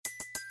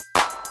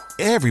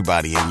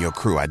Everybody in your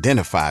crew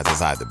identifies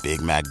as either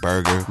Big Mac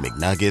Burger,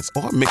 McNuggets,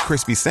 or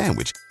McCrispy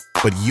Sandwich.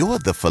 But you're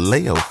the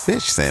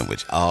Filet-O-Fish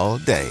Sandwich all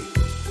day.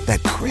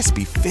 That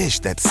crispy fish,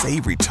 that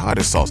savory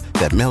tartar sauce,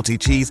 that melty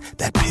cheese,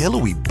 that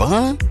pillowy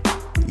bun.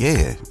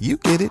 Yeah, you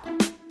get it.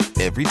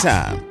 Every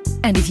time.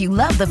 And if you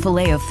love the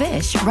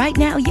Filet-O-Fish, right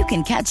now you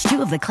can catch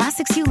two of the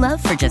classics you love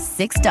for just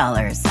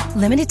 $6.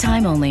 Limited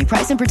time only.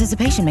 Price and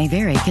participation may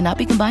vary. Cannot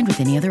be combined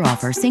with any other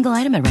offer. Single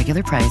item at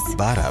regular price.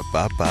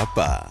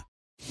 Ba-da-ba-ba-ba.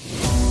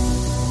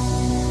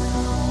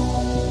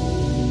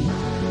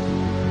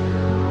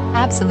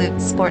 Absolute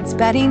sports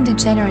betting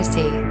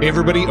degeneracy. Hey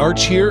everybody,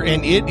 Arch here,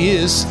 and it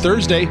is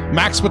Thursday.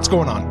 Max, what's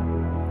going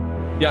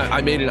on? Yeah,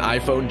 I made an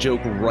iPhone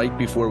joke right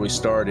before we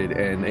started,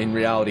 and in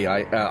reality,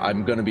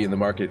 I'm going to be in the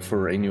market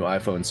for a new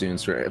iPhone soon.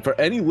 So for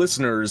any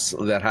listeners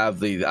that have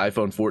the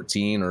iPhone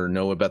 14 or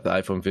know about the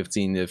iPhone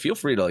 15, feel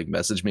free to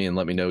message me and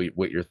let me know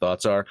what your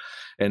thoughts are.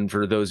 And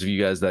for those of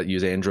you guys that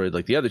use Android,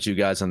 like the other two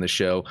guys on the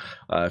show,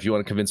 if you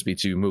want to convince me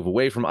to move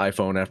away from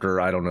iPhone after,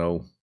 I don't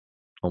know,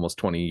 almost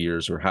 20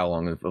 years or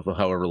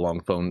however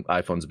long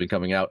iPhones have been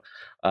coming out,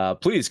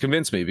 please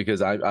convince me,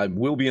 because I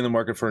will be in the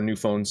market for a new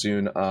phone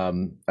soon.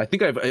 I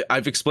think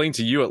I've explained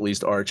to you, at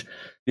least, Arch,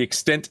 the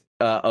extent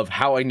of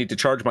how I need to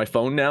charge my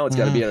phone now. It's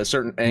got to be at a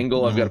certain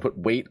angle. I've got to put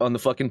weight on the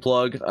fucking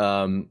plug.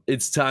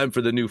 It's time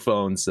for the new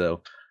phone,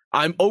 so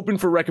I'm open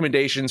for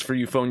recommendations for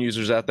you phone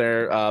users out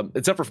there,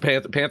 except for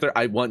Panther.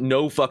 I want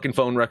no fucking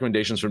phone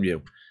recommendations from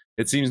you.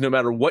 It seems no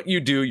matter what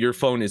you do, your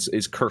phone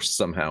is cursed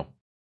somehow.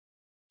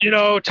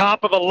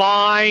 Top of the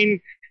line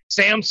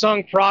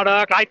Samsung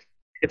product.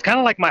 It's kind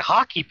of like my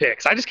hockey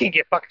picks. I just can't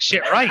get fucking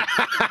shit right.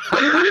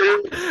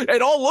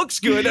 It all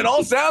looks good. It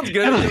all sounds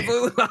good.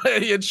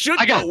 It should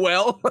go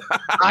well.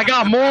 I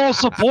got moral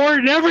support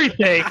and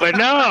everything, but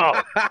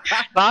no,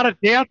 not a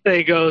damn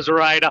thing goes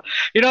right.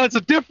 It's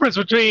a difference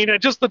between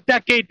just a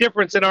decade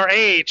difference in our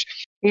age.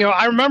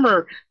 I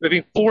remember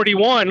being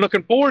 41,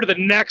 looking forward to the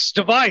next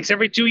device.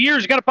 Every 2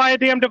 years, you got to buy a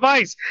damn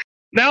device.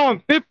 Now I'm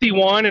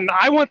 51, and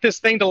I want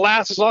this thing to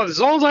last as long as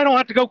I don't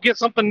have to go get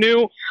something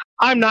new.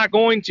 I'm not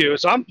going to.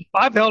 So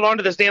I've held on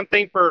to this damn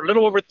thing for a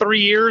little over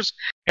 3 years,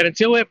 and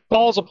until it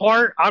falls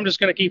apart, I'm just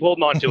going to keep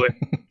holding on to it.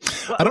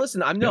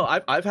 Listen,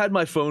 I've had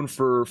my phone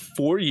for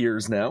 4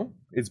 years now.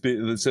 This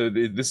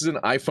is an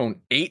iPhone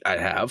 8 I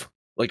have.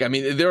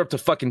 They're up to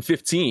fucking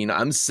 15.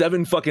 I'm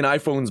 7 fucking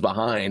iPhones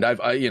behind. I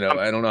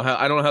don't know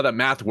how that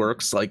math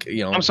works.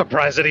 I'm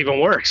surprised it even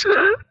works.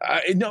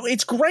 No,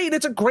 it's great.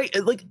 It's a great,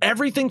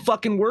 everything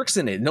fucking works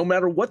in it. No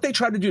matter what they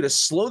try to do to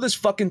slow this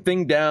fucking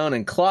thing down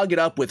and clog it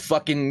up with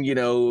fucking,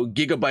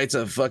 gigabytes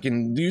of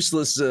fucking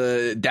useless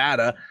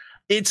data,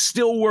 it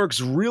still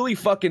works really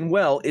fucking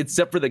well,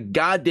 except for the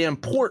goddamn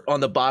port on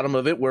the bottom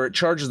of it where it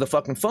charges the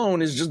fucking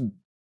phone is just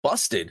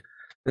busted.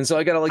 And so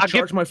I got to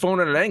charge my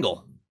phone at an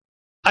angle.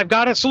 I've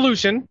got a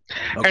solution,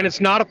 and it's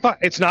not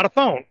a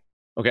phone.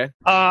 Okay.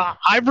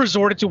 I've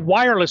resorted to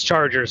wireless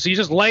chargers. So you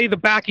just lay the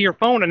back of your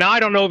phone, and now I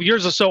don't know if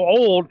yours is so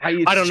old. I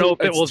don't know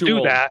if it will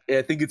do that. Yeah,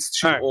 I think it's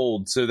too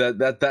old. So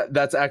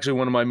that's actually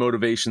one of my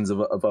motivations of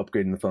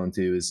upgrading the phone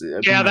too.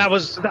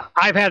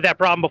 I've had that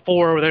problem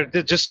before. Where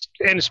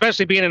and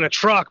especially being in a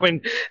truck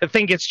when the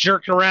thing gets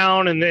jerked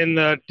around, and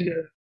then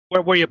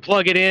where you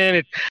plug it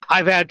in.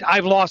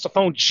 I've lost a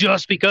phone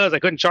just because I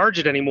couldn't charge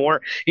it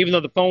anymore, even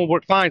though the phone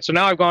worked fine. So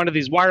now I've gone to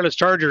these wireless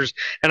chargers,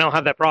 and I don't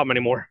have that problem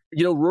anymore.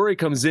 Rory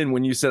comes in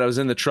when you said I was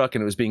in the truck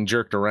and it was being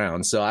jerked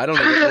around. So I don't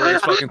know what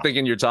Rory's fucking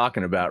thinking you're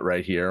talking about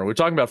right here. We're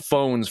talking about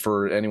phones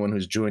for anyone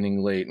who's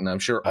joining late, and I'm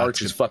sure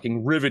Arch is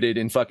fucking riveted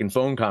in fucking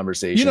phone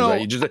conversations.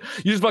 Right? You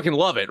just fucking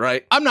love it,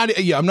 right? I'm not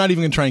even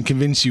going to try and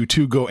convince you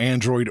to go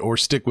Android or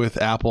stick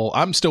with Apple.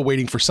 I'm still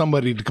waiting for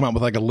somebody to come out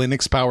with a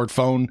Linux powered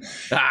phone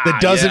that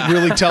doesn't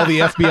really tell the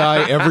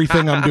FBI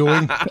everything I'm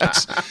doing.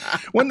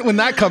 When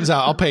that comes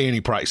out, I'll pay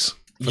any price.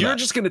 You're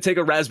just going to take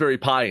a Raspberry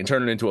Pi and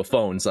turn it into a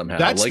phone somehow.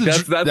 That's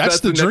the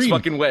next dream.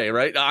 Fucking way,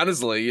 right?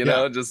 Honestly,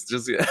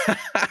 just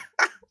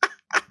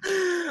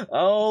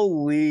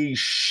holy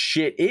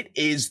shit. It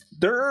is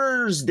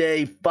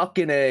Thursday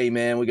fucking A,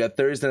 man. We got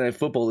Thursday Night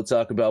Football to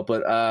talk about,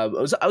 but I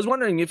was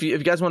wondering if you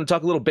guys want to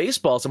talk a little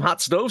baseball, some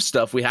hot stove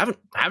stuff. We haven't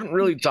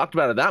really talked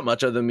about it that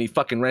much other than me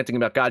fucking ranting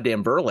about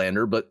goddamn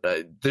Verlander, but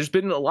there's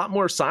been a lot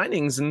more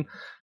signings and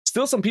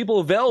still some people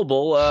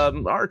available.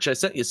 Arch, I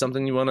sent you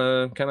something. You want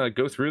to kind of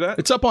go through that?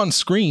 It's up on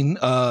screen.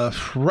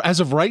 As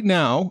of right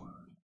now,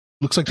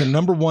 looks like the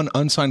number one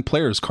unsigned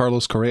player is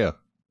Carlos Correa.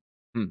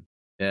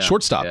 Yeah,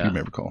 shortstop, you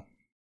may recall.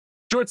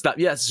 Shortstop,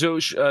 yes. So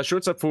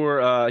shortstop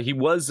for he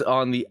was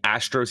on the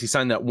Astros. He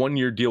signed that 1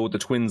 year deal with the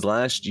Twins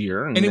last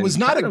year, and it was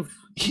not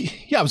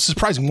it was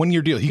surprising 1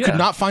 year deal. He could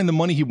not find the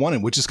money he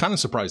wanted, which is kind of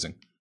surprising.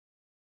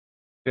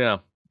 Yeah.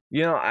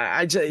 He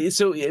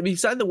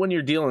signed the 1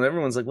 year deal, and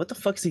everyone's like, "What the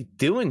fuck is he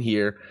doing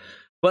here?"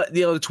 But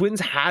the Twins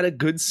had a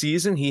good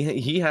season.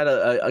 He had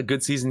a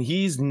good season.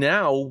 He's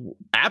now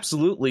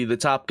absolutely the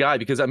top guy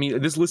because I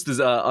mean this list is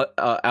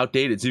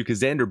outdated too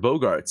because Xander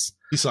Bogaerts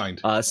he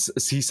signed.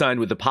 He signed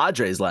with the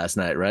Padres last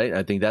night, right?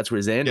 I think that's where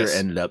Xander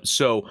ended up.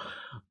 So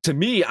to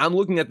me, I'm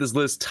looking at this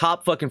list: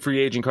 top fucking free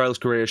agent Carlos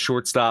Correa,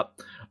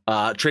 shortstop;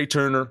 Trey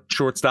Turner,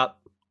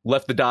 shortstop,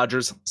 left the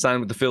Dodgers,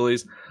 signed with the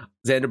Phillies;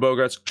 Xander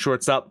Bogaerts,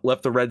 shortstop,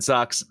 left the Red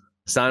Sox,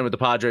 signed with the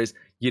Padres.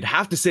 You'd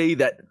have to say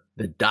that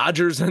the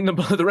Dodgers and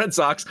the Red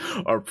Sox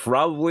are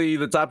probably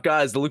the top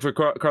guys to look for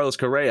Carlos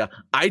Correa.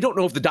 I don't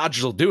know if the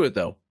Dodgers will do it,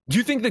 though. Do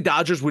you think the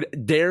Dodgers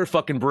would dare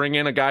fucking bring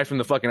in a guy from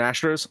the fucking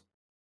Astros?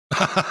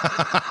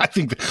 I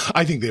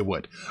think they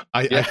would.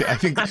 I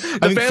think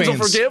fans will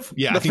forgive.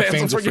 Yeah, I think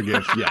fans will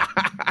forgive. Yeah.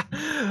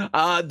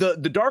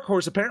 The dark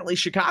horse apparently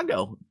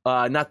Chicago,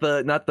 not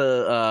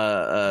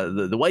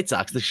the White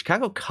Sox. The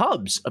Chicago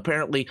Cubs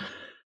apparently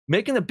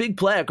making a big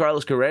play at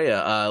Carlos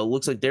Correa.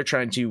 Looks like they're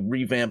trying to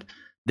revamp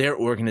their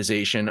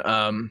organization.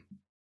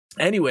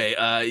 Anyway,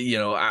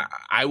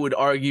 I would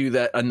argue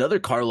that another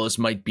Carlos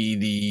might be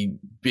the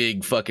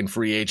big fucking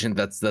free agent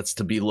that's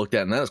to be looked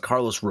at, and that is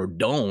Carlos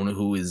Rodon,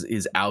 who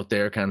is out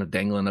there kind of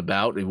dangling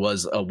about. He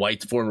was a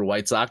former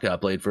White Sox guy,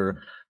 played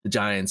for the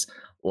Giants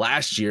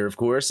last year, of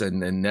course,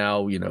 and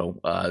now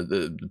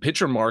the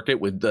pitcher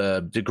market with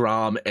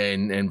DeGrom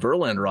and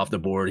Verlander off the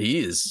board.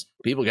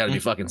 People got to be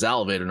fucking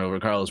salivating over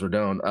Carlos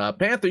Rodon.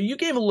 Panther, you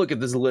gave a look at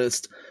this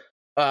list.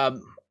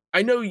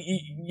 I know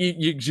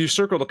you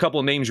circled a couple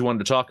of names you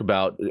wanted to talk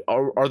about.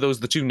 Are those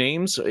the two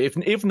names?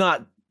 If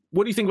not,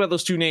 what do you think about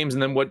those two names?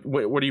 And then what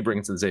do you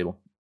bring to the table?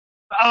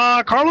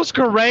 Carlos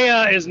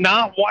Correa is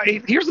not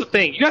white. Here's the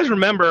thing. You guys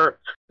remember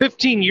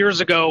 15 years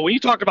ago when you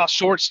talked about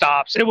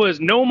shortstops, it was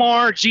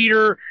Nomar,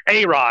 Jeter,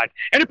 A-Rod,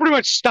 and it pretty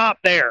much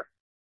stopped there.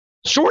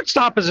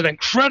 Shortstop is an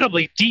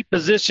incredibly deep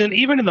position.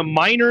 Even in the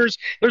minors,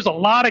 there's a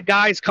lot of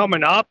guys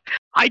coming up.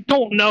 I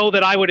don't know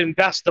that I would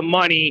invest the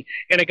money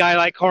in a guy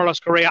like Carlos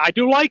Correa. I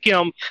do like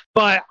him,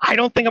 but I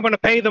don't think I'm going to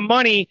pay the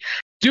money.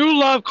 Do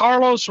love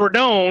Carlos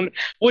Rodon,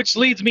 which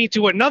leads me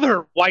to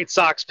another White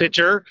Sox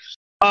pitcher,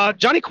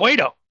 Johnny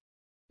Cueto.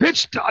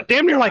 Pitched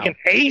damn near like an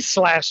ace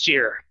last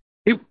year.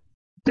 He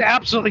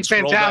absolutely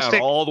fantastic.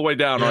 Down, all the way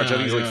down, Arch. I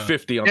think he's like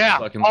 50 on the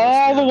fucking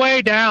all list. The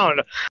way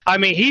down. I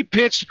mean, he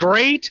pitched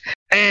great,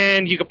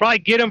 and you could probably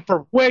get him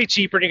for way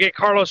cheaper than you get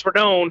Carlos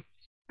Rodon.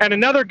 And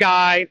another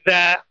guy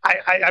that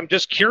I'm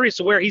just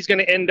curious where he's going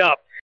to end up.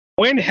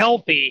 When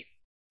healthy,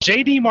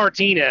 JD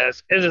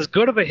Martinez is as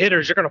good of a hitter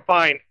as you're going to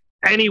find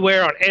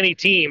anywhere on any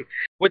team.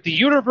 With the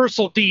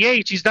universal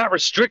DH, he's not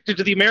restricted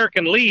to the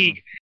American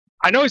League.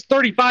 I know he's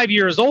 35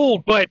 years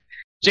old, but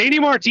JD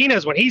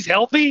Martinez, when he's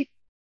healthy,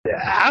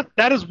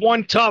 that is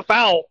one tough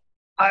out.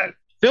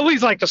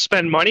 Phillies like to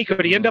spend money.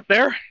 Could he end up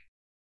there?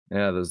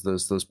 Yeah,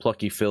 those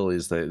plucky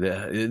Phillies.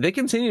 They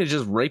continue to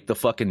just rape the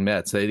fucking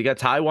Mets. They got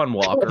Taijuan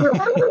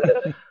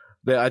Walker.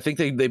 I think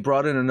they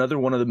brought in another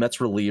one of the Mets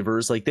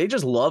relievers. Like, they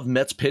just love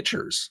Mets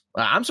pitchers.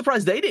 I'm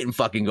surprised they didn't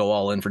fucking go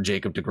all in for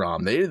Jacob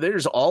deGrom. They're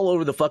just all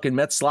over the fucking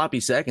Mets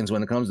sloppy seconds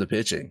when it comes to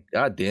pitching.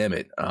 God damn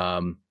it.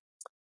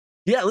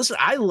 Yeah, listen,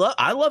 I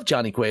love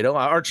Johnny Cueto.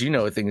 Archie, you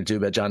know a thing or two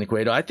about Johnny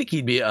Cueto. I think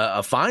he'd be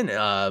a fine,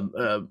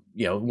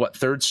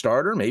 third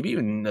starter, maybe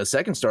even a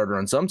second starter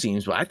on some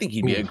teams. But I think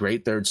he'd be a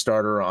great third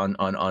starter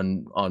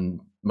on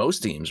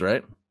most teams,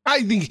 right?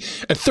 I think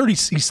at 30,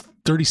 he's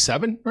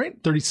 37, right?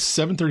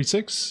 37,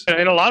 36.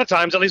 And a lot of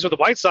times, at least with the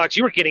White Sox,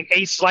 you were getting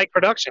ace-like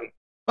production.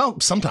 Well,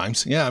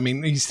 sometimes, yeah. I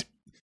mean, he's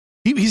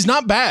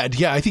not bad.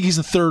 Yeah, I think he's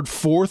the third,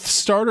 fourth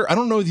starter. I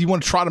don't know if you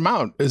want to trot him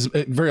out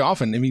very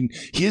often. I mean,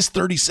 he is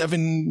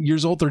 37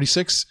 years old,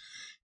 36.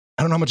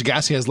 I don't know how much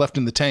gas he has left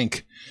in the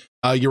tank.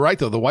 You're right,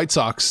 though. The White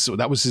Sox,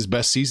 that was his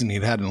best season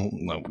he'd had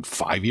in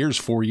 4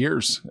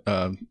 years.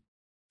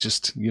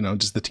 Just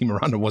the team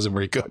around him wasn't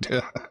very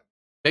good.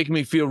 Making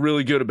me feel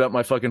really good about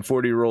my fucking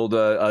 40-year-old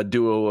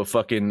duo of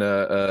fucking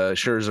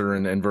Scherzer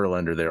and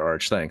Verlander there,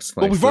 Arch. Thanks.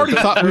 Well, we've already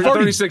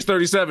 36,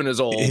 37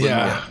 is old.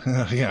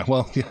 Yeah.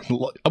 Well,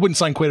 I wouldn't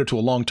sign Cueto to a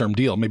long-term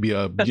deal. Maybe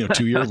a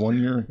 2 year,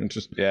 1 year.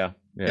 Yeah.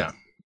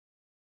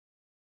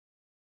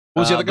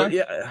 What was the other guy?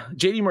 Yeah,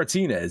 JD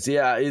Martinez.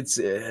 Yeah, it's.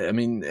 I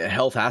mean,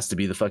 health has to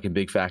be the fucking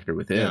big factor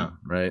with him,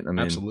 right? I mean,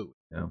 absolutely.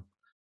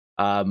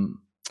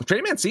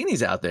 Trey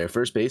Mancini's out there,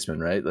 first baseman,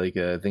 right? Like,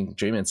 I think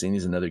Trey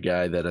Mancini's another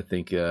guy that I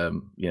think,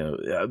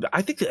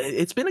 I think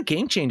it's been a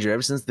game changer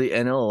ever since the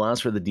NL allows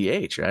for the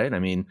DH, right? I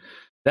mean,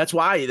 that's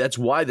why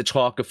the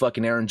talk of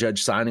fucking Aaron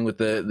Judge signing with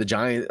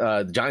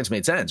the Giants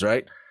made sense,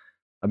 right?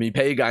 I mean,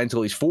 pay a guy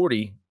until he's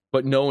 40,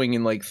 but knowing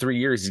in like 3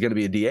 years he's going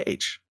to be a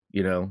DH.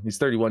 He's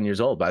 31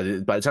 years old. By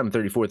the time I'm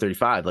 34,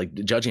 35, like,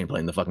 Judge ain't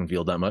playing the fucking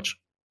field that much.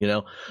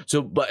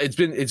 So, but it's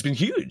been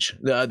huge.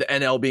 The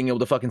NL being able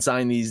to fucking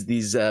sign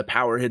these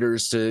power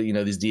hitters to,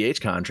 these DH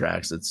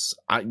contracts.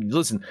 I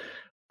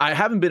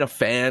haven't been a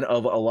fan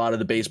of a lot of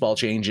the baseball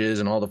changes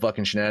and all the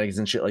fucking shenanigans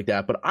and shit like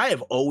that, but I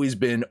have always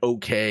been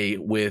okay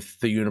with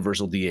the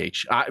universal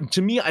DH.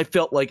 To me, I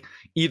felt like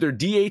either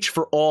DH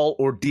for all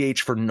or DH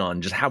for none.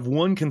 Just have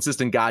one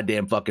consistent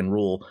goddamn fucking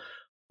rule.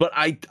 But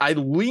I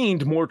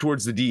leaned more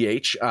towards the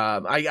DH.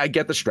 I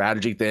get the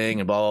strategy thing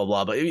and blah, blah,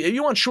 blah. But if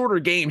you want shorter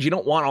games, you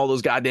don't want all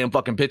those goddamn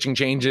fucking pitching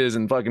changes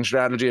and fucking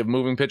strategy of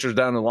moving pitchers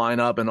down the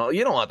lineup and all.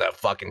 You don't want that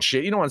fucking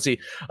shit. You don't want to see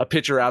a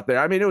pitcher out there.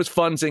 I mean, it was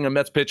fun seeing a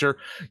Mets pitcher,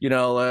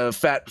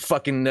 fat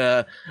fucking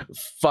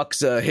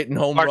fucks hitting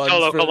home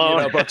Bartolo runs.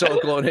 Colon. Bartolo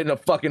Colon hitting a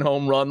fucking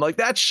home run. Like,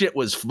 that shit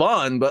was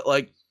fun. But,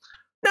 like,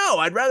 no,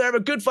 I'd rather have a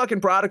good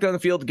fucking product on the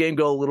field. The game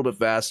go a little bit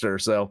faster.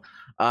 So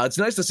it's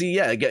nice to see,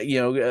 a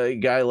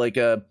guy like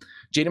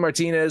JD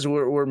Martinez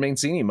or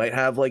Mancini might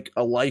have like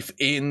a life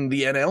in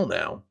the NL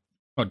now.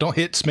 Oh, don't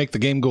hits make the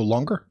game go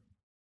longer?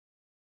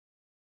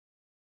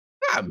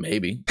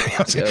 Maybe.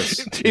 Yes,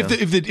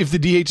 if the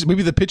DH,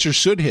 maybe the pitcher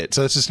should hit,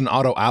 so that's just an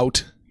auto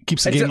out.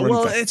 Keeps the game running.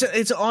 Well, it's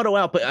an auto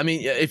out, but I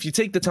mean, if you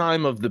take the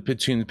time of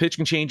between the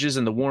pitching changes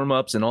and the warm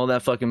ups and all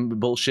that fucking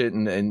bullshit,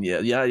 and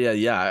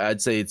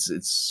I'd say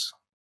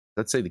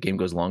let's say the game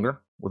goes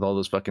longer with all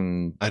those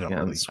fucking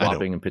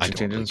swapping and pitching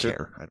changes. I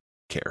don't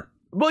care.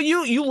 Well,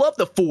 you love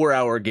the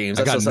 4-hour games.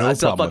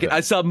 I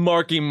saw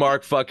Marky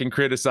Mark fucking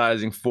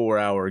criticizing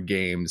 4-hour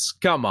games.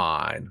 Come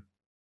on.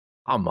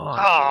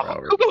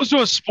 Who goes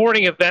to a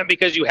sporting event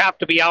because you have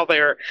to be out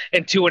there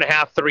in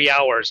 2.5, 3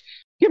 hours?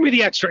 Give me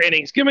the extra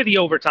innings. Give me the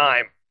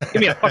overtime.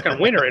 Give me a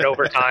fucking winner in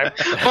overtime.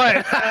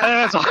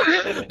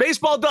 But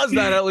baseball does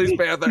that, at least,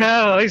 Panther.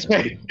 No,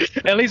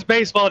 at least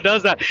baseball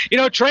does that.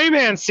 Trey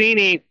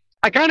Mancini,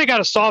 I kind of got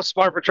a soft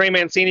spot for Trey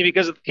Mancini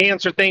because of the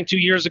cancer thing 2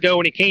 years ago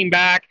when he came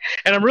back,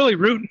 and I'm really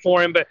rooting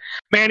for him. But,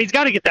 man, he's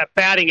got to get that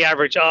batting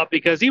average up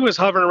because he was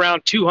hovering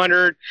around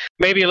 200,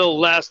 maybe a little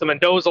less, the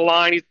Mendoza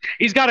line.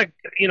 He's got a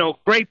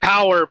great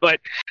power, but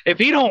if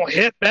he don't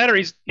hit better,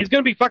 he's going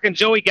to be fucking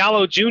Joey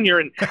Gallo Jr.,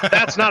 and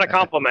that's not a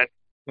compliment.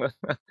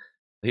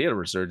 He had a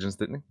resurgence,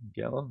 didn't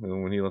he, Gallo,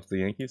 when he left the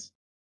Yankees?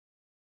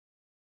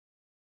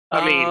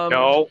 I mean,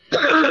 no.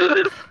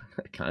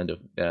 Kind of,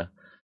 yeah.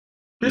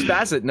 Chris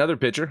Bassett, another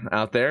pitcher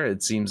out there.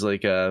 It seems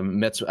like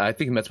Mets. I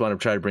think Mets want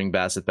to try to bring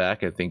Bassett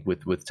back. I think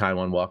with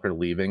Taijuan Walker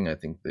leaving, I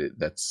think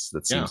that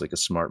seems like a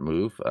smart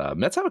move.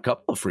 Mets have a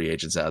couple of free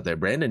agents out there.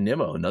 Brandon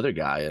Nimmo, another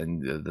guy,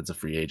 and that's a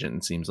free agent.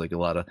 It seems like a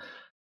lot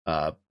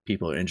of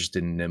people are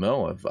interested in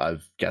Nimmo.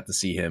 I've got to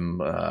see him,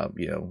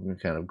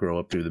 kind of grow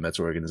up through the Mets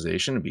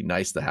organization. It'd be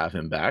nice to have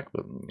him back,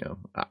 but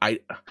I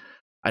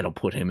don't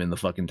put him in the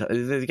fucking.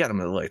 They got him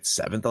at like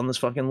 7th on this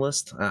fucking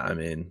list. I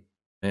mean.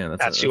 Man,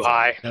 that's too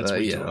high. That's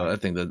way too high. I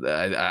think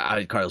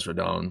that Carlos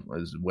Rodon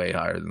was way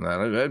higher than that.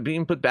 I'd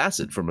even put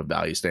Bassett from a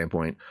value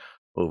standpoint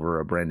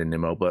over Brandon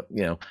Nimmo, but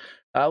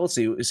we'll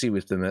see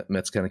if the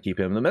Mets kind of keep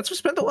him. The Mets have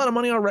spent a lot of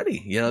money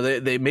already.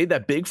 They made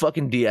that big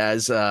fucking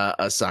Diaz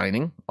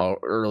signing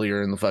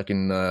earlier in the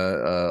fucking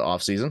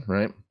off season,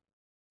 right?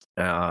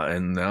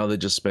 And now they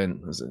just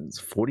spent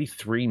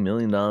 $43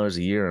 million a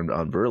year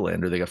on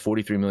Verlander. They got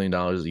 $43 million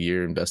a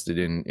year invested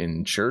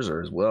in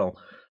Scherzer as well.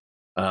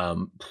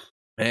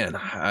 Man,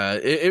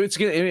 it's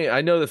gonna. I mean,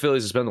 I know the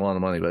Phillies have spent a lot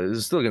of money, but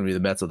it's still going to be the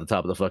Mets at the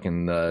top of the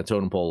fucking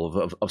totem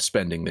pole of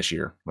spending this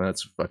year.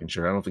 That's fucking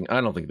sure.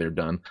 I don't think they're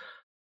done.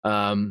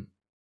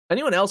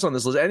 Anyone else on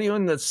this list?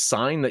 Anyone that's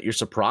signed that you're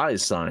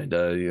surprised signed?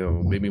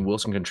 Maybe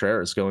Wilson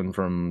Contreras going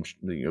from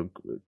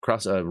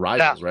cross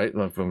rivals, right,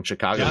 from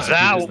Chicago to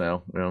St. Louis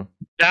now.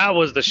 That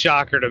was the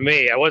shocker to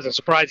me. I wasn't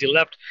surprised he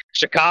left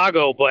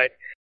Chicago, but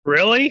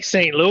really,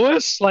 St.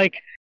 Louis, like.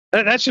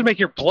 That should make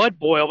your blood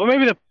boil,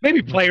 but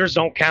maybe players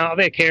don't count.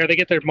 They care. They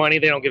get their money.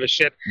 They don't give a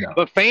shit. No.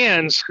 But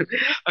fans,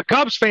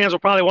 Cubs fans will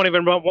probably won't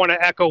even want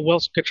to echo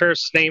Wilson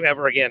Contreras' name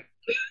ever again.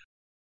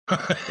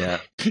 Yeah,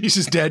 he's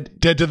just dead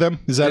to them.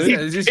 Is that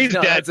it? He's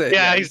dead.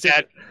 Yeah, he's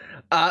dead.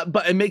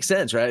 But it makes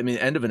sense, right? I mean,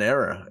 end of an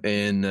era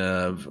in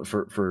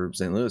for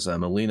St. Louis.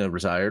 Molina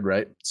retired,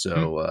 right?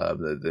 So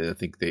I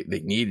think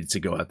they needed to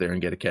go out there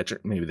and get a catcher.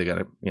 Maybe they got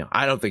to.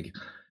 I don't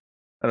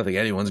think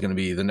anyone's going to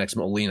be the next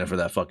Molina for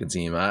that fucking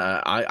team.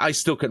 I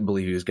still couldn't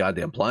believe he was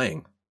goddamn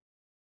playing.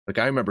 Like,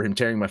 I remember him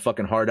tearing my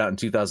fucking heart out in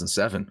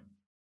 2007.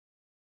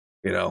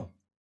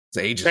 It's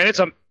ages. And it's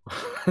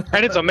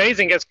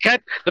amazing.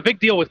 The big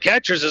deal with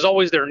catchers is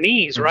always their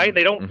knees, right?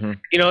 They don't,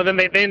 then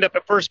they end up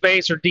at first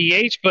base or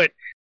DH, but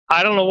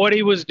I don't know what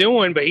he was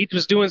doing, but he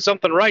was doing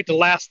something right to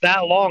last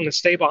that long and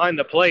stay behind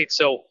the plate.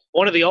 So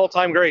one of the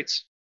all-time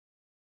greats.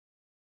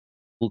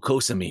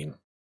 Glucosamine.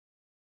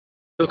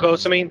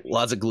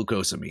 Lots of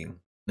glucosamine.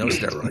 No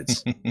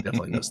steroids.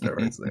 Definitely no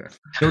steroids there.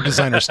 No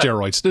designer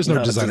steroids. There's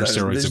no designer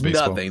steroids in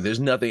baseball. There's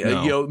nothing.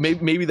 No.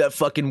 Maybe that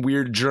fucking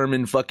weird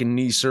German fucking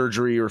knee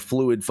surgery or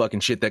fluid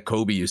fucking shit that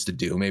Kobe used to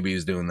do. Maybe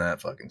he's doing that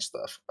fucking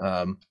stuff.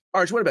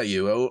 Arch, what about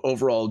you?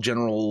 Overall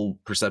general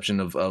perception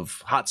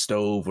of hot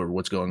stove or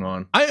what's going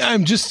on?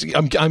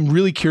 I'm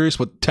really curious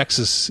what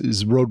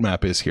Texas's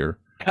roadmap is here.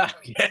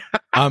 Yeah.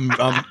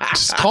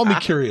 Just call me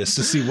curious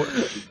to see what.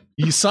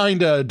 You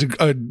signed a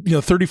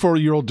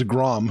 34-year-old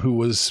DeGrom who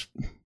was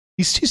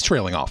he's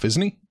trailing off,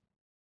 isn't he?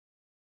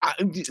 I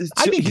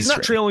think he's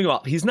not trailing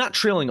off. He's not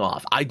trailing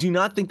off. I do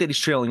not think that he's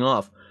trailing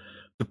off.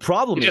 The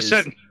problem is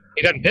said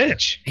he doesn't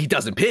pitch. He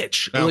doesn't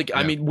pitch.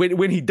 I mean,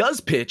 when he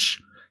does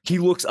pitch, he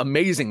looks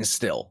amazing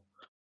still.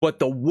 But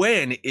the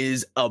when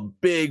is a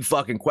big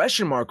fucking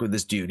question mark with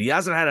this dude. He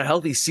hasn't had a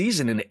healthy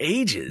season in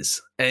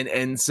ages.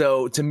 And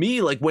so to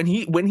me, like when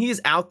he is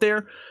out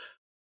there,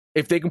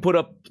 if they can put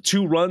up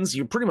 2 runs,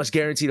 you're pretty much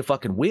guaranteed to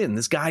fucking win.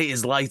 This guy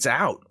is lights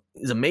out.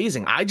 He's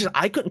amazing. I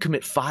couldn't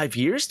commit 5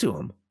 years to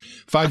him.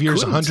 5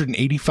 years,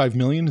 185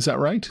 million. Is that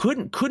right?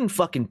 Couldn't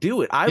fucking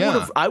do it.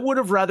 I would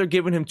have rather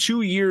given him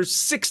 2 years,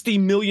 60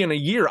 million a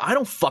year. I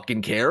don't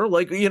fucking care.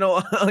 Like,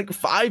 like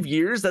 5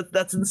 years.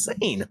 That's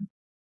insane.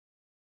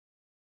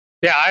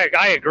 Yeah,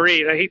 I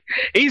agree.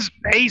 He's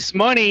ace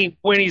money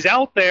when he's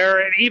out there,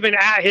 and even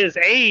at his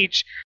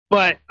age.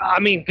 But I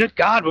mean, good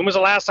God, when was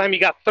the last time you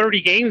got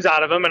 30 games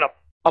out of him, and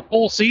a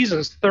full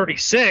season's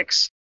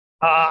 36?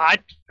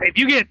 If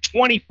you get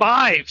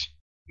 25,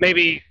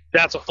 maybe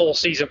that's a full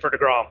season for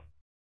DeGrom.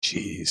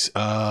 Jeez,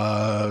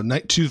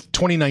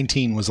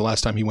 2019 was the last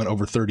time he went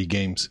over 30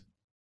 games.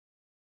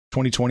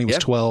 2020 was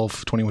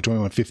 12,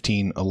 2021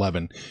 15,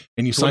 11.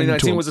 And you signed him to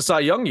 2019 was a Cy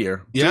Young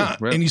year. Yeah,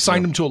 too, right? and you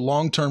signed him to a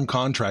long-term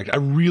contract.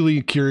 I'm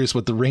really curious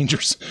what the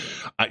Rangers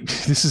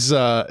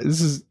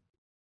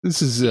this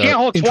is you can't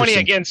hold 20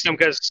 against him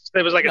because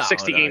it was like a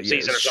 60-game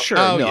season or something. Sure,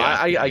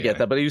 I get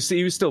that, but he was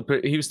still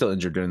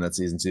injured during that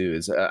season too.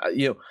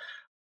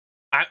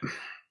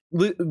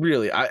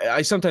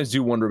 I sometimes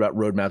do wonder about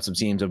roadmaps of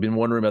teams. I've been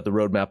wondering about the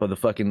roadmap of the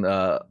fucking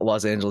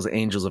Los Angeles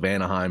Angels of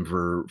Anaheim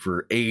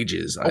for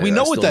ages. We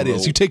know what that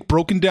is. You take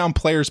broken down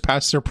players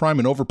past their prime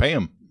and overpay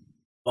them.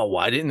 Well,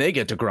 why didn't they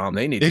get to DeGrom?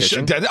 They need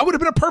pitching. That would have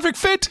been a perfect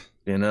fit.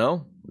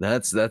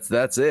 That's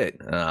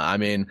it. I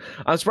mean,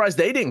 I'm surprised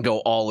they didn't go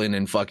all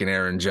in fucking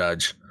Aaron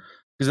Judge.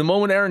 Because the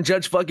moment Aaron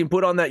Judge fucking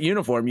put on that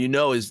uniform,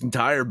 his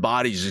entire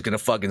body's just going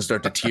to fucking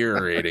start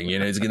deteriorating.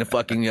 He's going to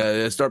fucking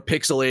start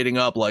pixelating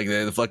up like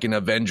the fucking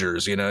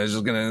Avengers. It's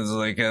just going to,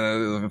 like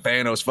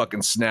Thanos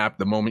fucking snap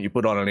the moment you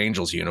put on an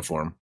Angels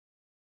uniform.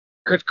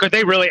 Could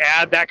they really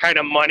add that kind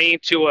of money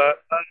to a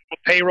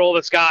payroll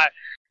that's got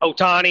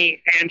Ohtani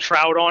and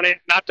Trout on it?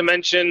 Not to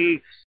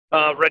mention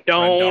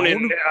Rendon.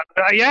 And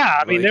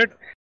I mean,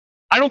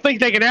 I don't think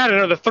they can add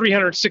another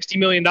 $360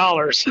 million.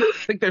 I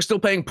think they're still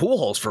paying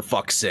Pujols for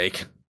fuck's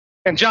sake.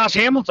 And Josh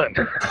Hamilton.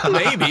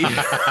 Maybe.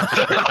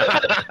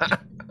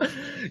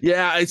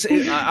 Yeah,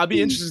 I'll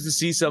be interested to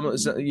see some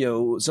of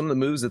the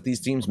moves that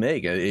these teams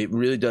make. It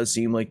really does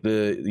seem like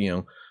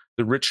the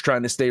rich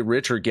trying to stay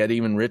rich or get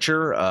even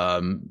richer.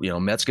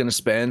 Mets going to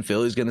spend,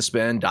 Philly's going to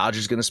spend,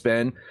 Dodgers going to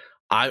spend.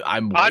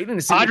 I'm waiting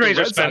to see what the Red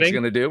Sox are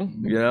going to do.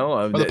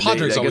 The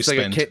Padres always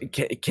spend.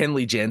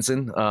 Kenley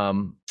Jansen.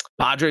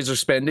 Padres are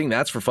spending.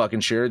 That's for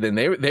fucking sure. Then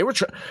they were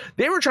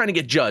trying to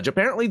get Judge.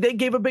 Apparently, they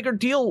gave a bigger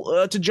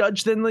deal to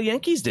Judge than the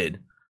Yankees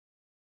did.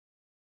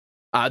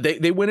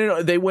 They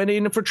went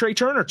in for Trey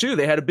Turner too.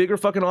 They had a bigger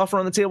fucking offer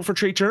on the table for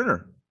Trey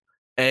Turner,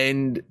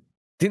 and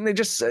didn't they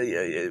just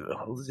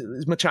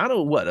is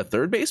Machado a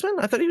third baseman?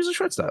 I thought he was a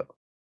shortstop.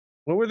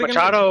 What were they?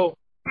 Machado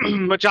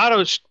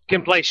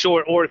can play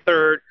short or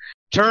third.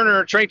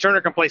 Trey Turner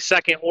can play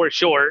second or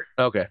short.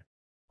 Okay.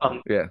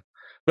 Yeah.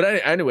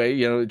 But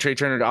anyway, Trey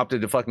Turner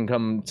opted to fucking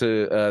come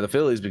to the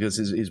Phillies because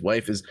his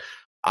wife is.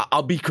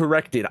 I'll be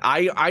corrected.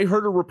 I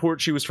heard a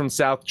report she was from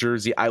South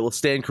Jersey. I will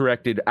stand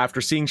corrected.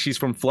 After seeing she's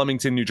from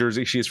Flemington, New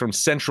Jersey, she is from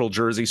Central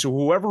Jersey. So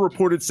whoever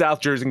reported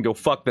South Jersey can go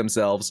fuck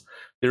themselves.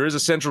 There is a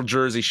Central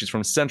Jersey. She's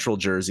from Central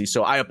Jersey.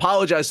 So I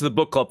apologize to the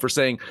book club for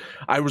saying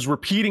I was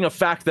repeating a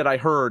fact that I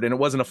heard, and it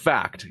wasn't a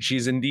fact.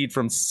 She's indeed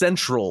from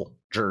Central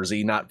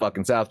Jersey, not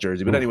fucking South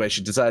Jersey. But anyway,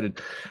 she decided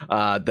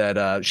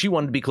that she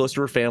wanted to be close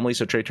to her family.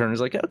 So Trey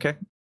Turner's like, okay,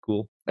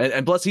 cool.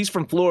 And plus, he's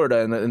from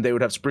Florida, and they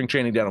would have spring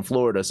training down in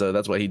Florida. So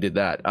that's why he did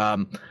that.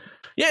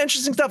 Yeah,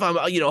 interesting stuff.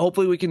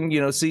 Hopefully we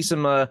can, see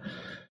some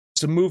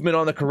movement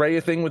on the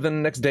Correa thing within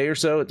the next day or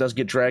so. It does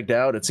get dragged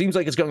out. It seems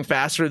like it's going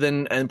faster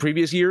than in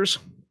previous years.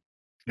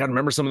 I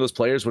remember some of those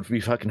players would be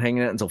fucking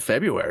hanging out until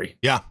February.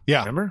 Yeah.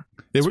 Remember?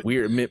 It's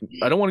weird.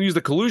 I don't want to use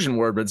the collusion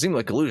word, but it seemed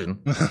like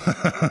collusion.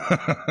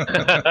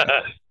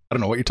 I don't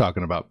know what you're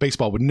talking about.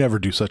 Baseball would never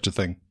do such a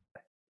thing.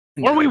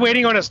 Were we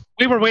waiting on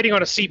we were waiting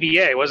on a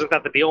CBA. Wasn't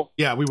that the deal?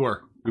 Yeah, we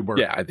were.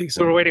 Yeah, I think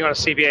so. We were waiting on a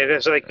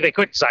CBA, so they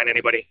couldn't sign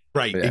anybody.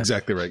 Right. Yeah.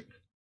 Exactly right.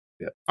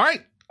 Yeah. All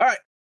right.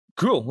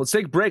 Cool. Let's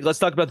take a break. Let's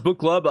talk about the book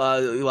club.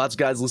 Lots of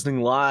guys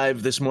listening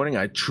live this morning.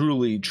 I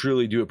truly,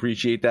 truly do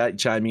appreciate that.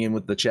 Chiming in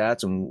with the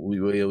chats, and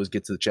we always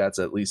get to the chats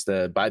at least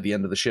by the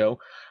end of the show.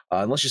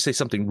 Unless you say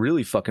something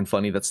really fucking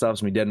funny that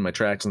stops me dead in my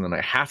tracks, and then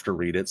I have to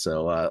read it.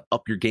 So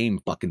up your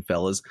game, fucking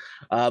fellas.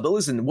 But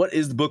listen, what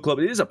is the book club?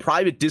 It is a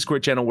private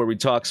Discord channel where we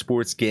talk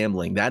sports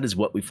gambling. That is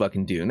what we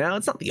fucking do. Now,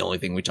 it's not the only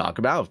thing we talk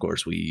about. Of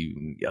course,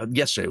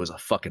 yesterday was a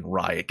fucking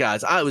riot,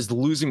 guys. I was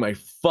losing my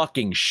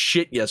fucking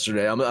shit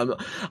yesterday. I'm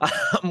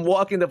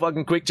walking to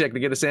fucking Quick Check to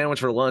get a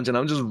sandwich for lunch, and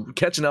I'm just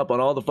catching up on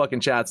all the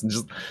fucking chats and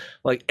just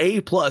like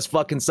A+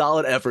 fucking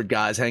solid effort,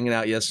 guys, hanging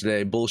out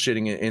yesterday,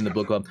 bullshitting in the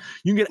book club.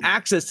 You can get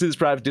access to this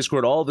private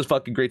Discord, all the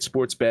fucking great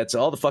sports bets,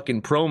 all the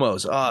fucking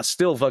promos.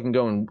 Still fucking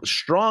going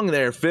strong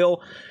there,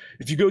 Phil.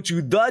 If you go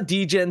to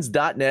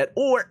thedegens.net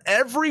or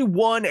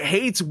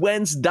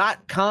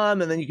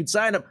everyonehateswentz.com, and then you can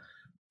sign up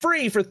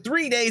free for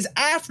 3 days.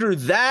 After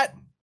that,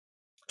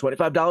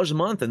 $25 a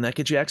month, and that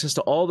gets you access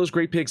to all those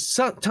great picks.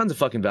 Tons of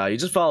fucking value.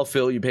 Just follow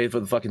Phil. You pay for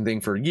the fucking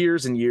thing for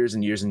years and years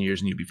and years and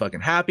years, and you'd be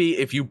fucking happy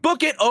if you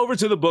book it over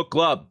to the book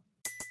club.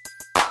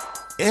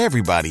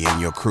 Everybody in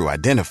your crew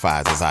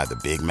identifies as either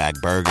Big Mac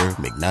Burger,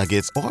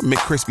 McNuggets, or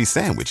McCrispy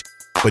Sandwich.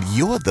 But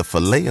you're the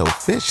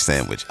Filet-O-Fish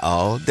Sandwich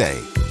all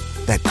day.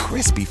 That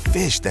crispy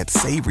fish, that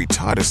savory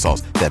tartar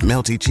sauce, that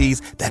melty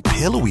cheese, that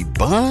pillowy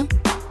bun.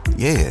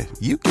 Yeah,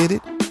 you get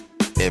it.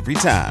 Every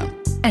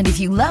time. And if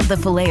you love the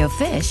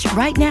Filet-O-Fish,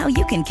 right now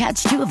you can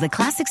catch two of the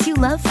classics you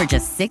love for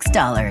just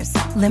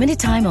 $6. Limited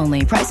time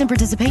only. Price and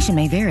participation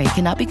may vary.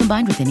 Cannot be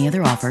combined with any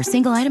other offer.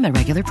 Single item at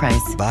regular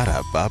price.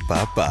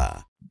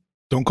 Ba-da-ba-ba-ba.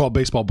 Don't call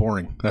baseball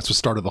boring. That's what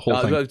started the whole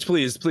thing.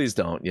 Please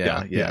don't.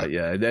 Yeah.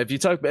 If you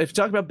talk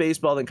about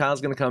baseball, then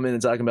Kyle's going to come in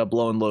and talking about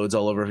blowing loads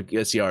all over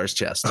SCR's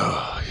chest.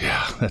 Oh,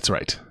 yeah, that's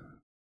right.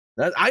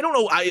 I don't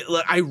know.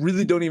 I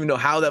really don't even know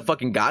how that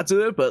fucking got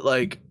to it, but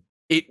like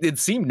it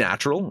seemed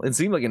natural. It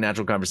seemed like a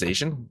natural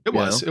conversation. It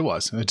was.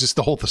 It just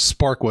the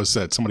spark was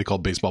that somebody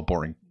called baseball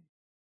boring.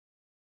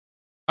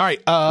 All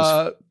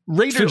right,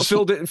 Raiders.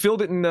 Phil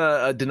didn't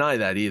deny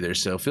that either.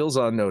 So Phil's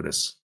on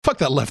notice. Fuck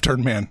that left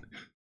turn man.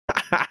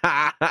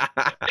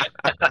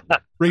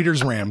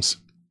 Raiders Rams.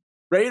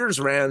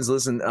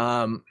 Listen,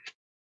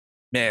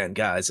 man,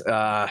 guys,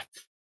 talk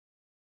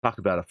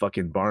about a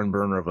fucking barn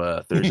burner of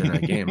a Thursday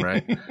night game,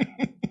 right?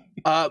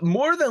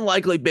 More than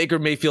likely, Baker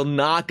Mayfield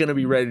not going to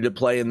be ready to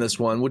play in this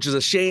one, which is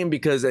a shame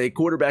because a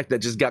quarterback that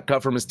just got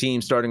cut from his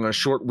team starting on a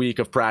short week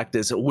of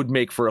practice, it would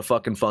make for a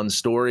fucking fun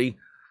story.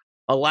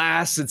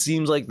 Alas, it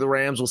seems like the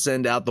Rams will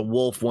send out the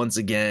Wolf once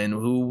again,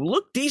 who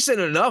looked decent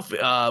enough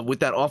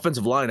with that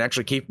offensive line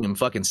actually keeping him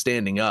fucking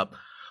standing up.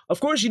 Of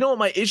course, you know what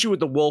my issue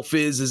with the Wolf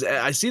is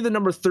I see the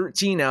number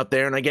 13 out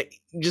there, and I get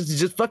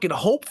just fucking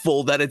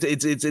hopeful that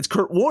it's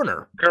Kurt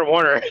Warner. Kurt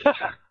Warner.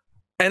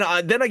 And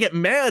then I get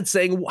mad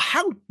saying,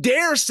 how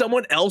dare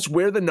someone else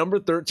wear the number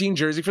 13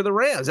 jersey for the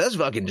Rams? That's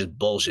fucking just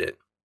bullshit.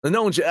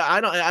 No one should,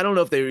 I don't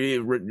know if they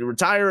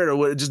retire it or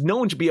what. Just no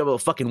one should be able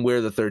to fucking wear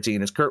the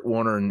 13. It's Kurt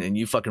Warner, and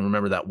you fucking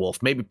remember that Wolf.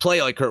 Maybe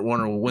play like Kurt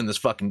Warner will win this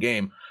fucking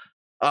game.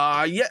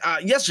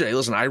 Yesterday,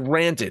 listen, I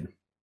ranted.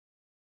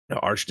 Now,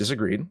 Arch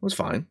disagreed. It was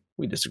fine.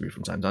 We disagree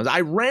from time to time.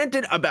 I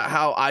ranted about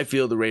how I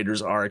feel the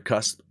Raiders are a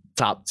cusp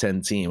top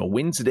 10 team. A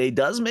win today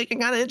does make it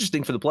kind of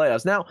interesting for the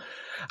playoffs. Now,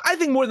 I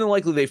think more than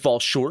likely they fall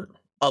short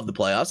of the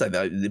playoffs,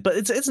 but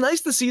it's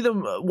nice to see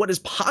them what is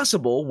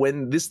possible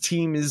when this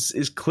team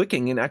is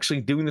clicking and actually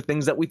doing the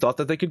things that we thought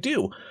that they could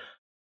do.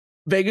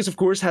 Vegas, of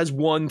course, has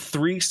won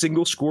 3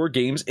 single-score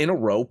games in a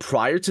row.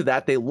 Prior to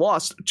that, they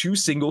lost 2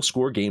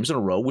 single-score games in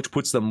a row, which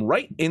puts them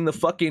right in the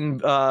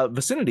fucking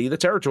vicinity, the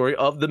territory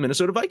of the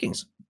Minnesota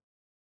Vikings.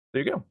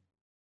 There you go.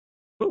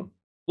 Boom.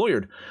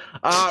 Lawyered.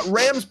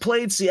 Rams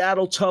played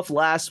Seattle tough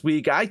last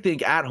week. I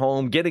think at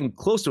home, getting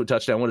close to a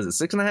touchdown. What is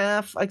it,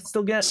 6.5? I can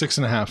still get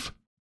 6.5.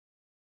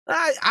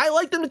 I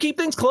like them to keep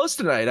things close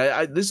tonight.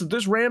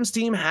 This Rams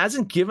team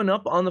hasn't given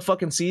up on the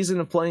fucking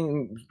season of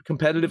playing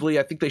competitively.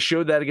 I think they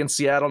showed that against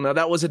Seattle. Now,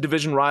 that was a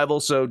division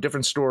rival, so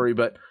different story,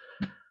 but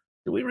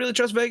do we really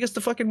trust Vegas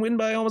to fucking win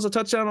by almost a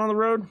touchdown on the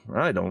road?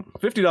 I don't.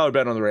 $50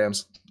 bet on the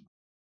Rams.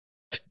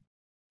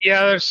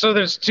 Yeah, so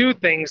there's 2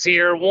 things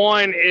here.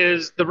 One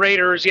is the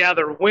Raiders, yeah,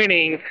 they're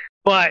winning,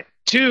 but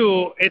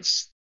 2,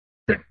 it's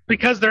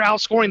because they're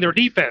outscoring their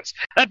defense.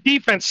 That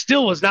defense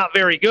still is not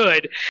very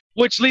good,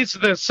 which leads to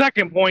the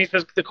second point.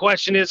 The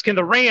question is, can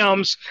the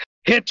Rams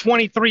hit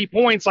 23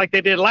 points like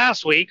they did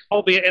last week,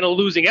 albeit in a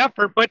losing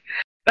effort? But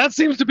that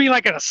seems to be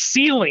like a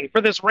ceiling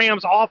for this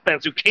Rams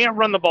offense who can't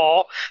run the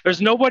ball.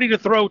 There's nobody to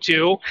throw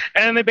to,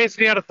 and they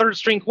basically had a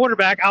third-string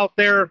quarterback out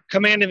there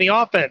commanding the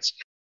offense.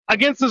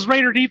 Against this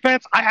Raider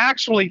defense, I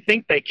actually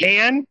think they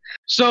can.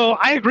 So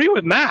I agree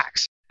with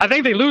Max. I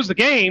think they lose the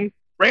game.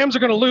 Rams are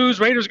going to lose.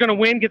 Raiders are going to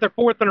win, get their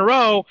 4th in a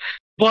row.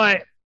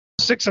 But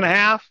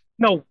 6.5,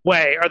 no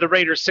way are the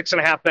Raiders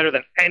 6.5 better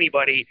than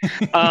anybody.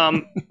 But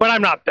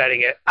I'm not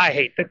betting it. I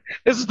hate it.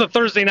 This is the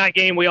Thursday night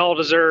game we all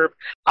deserve.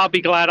 I'll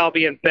be glad I'll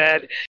be in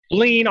bed.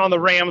 Lean on the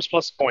Rams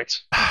plus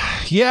points.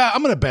 Yeah,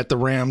 I'm going to bet the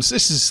Rams.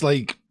 This is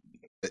like,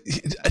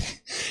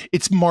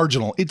 it's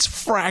marginal. It's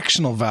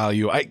fractional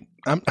value. I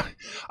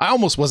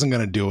almost wasn't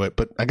going to do it,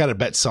 but I got to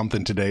bet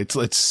something today.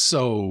 It's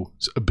so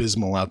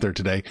abysmal out there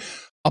today.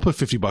 I'll put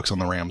 $50 on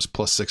the Rams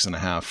plus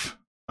 6.5.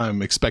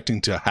 I'm expecting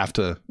to have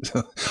to.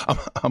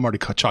 I'm already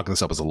chalking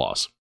this up as a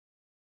loss.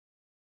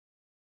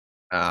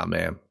 Ah,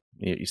 man.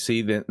 You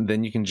see,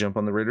 then you can jump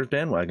on the Raiders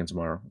bandwagon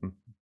tomorrow and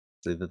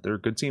say that they're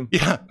a good team.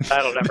 Yeah,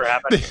 that'll never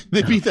happen.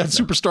 They beat that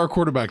superstar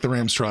quarterback the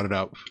Rams trotted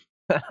out.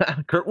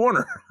 Kurt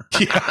Warner.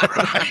 Yeah,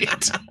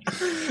 right.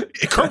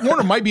 Kurt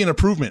Warner might be an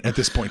improvement at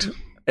this point.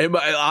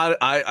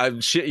 I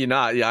shit you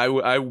not. Yeah,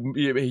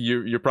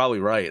 you're probably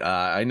right.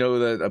 I know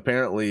that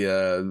apparently,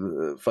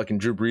 fucking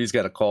Drew Brees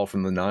got a call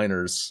from the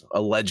Niners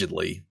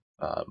allegedly,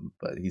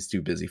 but he's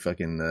too busy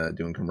fucking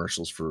doing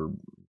commercials for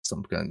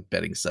some kind of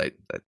betting site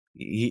that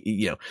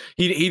he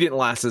didn't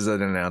last as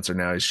an announcer.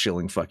 Now he's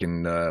shilling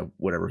fucking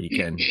whatever he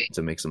can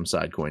to make some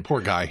side coin.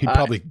 Poor guy. He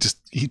probably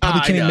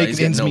can't even make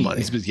ends no meet.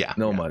 Money.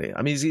 No money.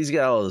 I mean, he's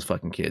got all those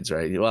fucking kids,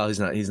 right? Well, he's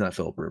not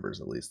Philip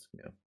Rivers, at least.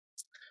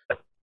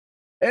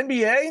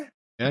 NBA.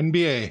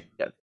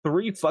 Got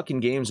 3 fucking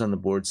games on the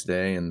board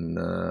today, and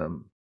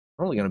I'm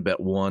only going to bet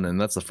one, and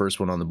that's the first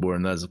one on the board,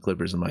 and that's the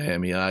Clippers in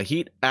Miami.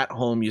 Heat at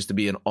home used to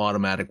be an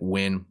automatic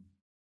win.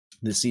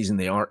 This season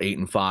they are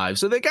 8-5,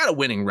 so they got a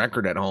winning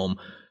record at home,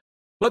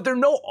 but they're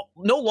no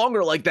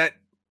longer like that.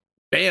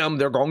 Bam,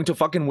 they're going to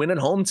fucking win at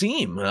home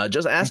team.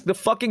 Just ask the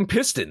fucking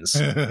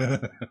Pistons.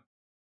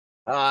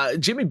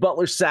 Jimmy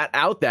Butler sat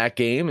out that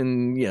game,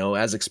 and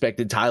as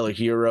expected, Tyler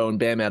Hero and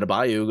Bam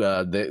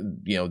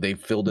Adebayo, they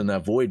filled in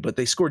that void, but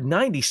they scored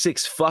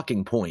 96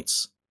 fucking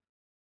points.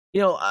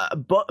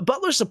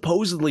 Butler's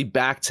supposedly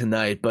back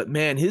tonight, but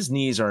man, his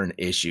knees are an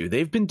issue.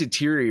 They've been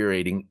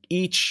deteriorating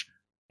each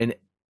and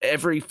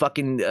every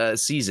fucking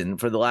season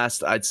for the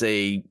last, I'd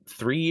say,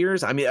 3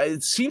 years. I mean,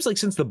 it seems like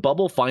since the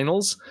bubble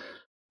finals,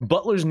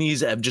 Butler's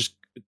knees have just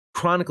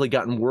chronically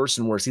gotten worse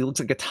and worse. He looks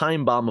like a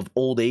time bomb of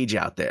old age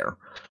out there.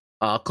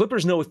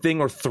 Clippers know a thing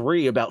or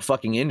three about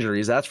fucking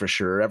injuries, that's for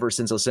sure. Ever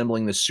since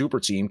assembling the super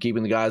team,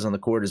 keeping the guys on the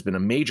court has been a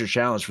major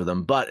challenge for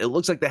them. But it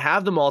looks like they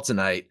have them all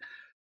tonight.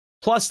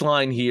 Plus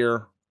line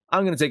here.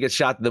 I'm going to take a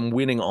shot at them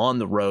winning on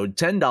the road.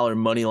 $10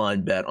 money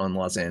line bet on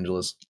Los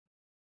Angeles.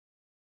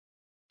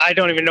 I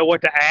don't even know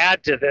what to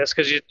add to this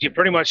because you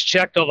pretty much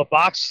checked all the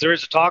boxes there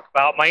is to talk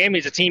about.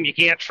 Miami's a team you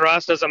can't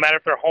trust. Doesn't matter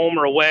if they're home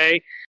or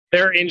away.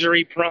 They're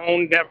injury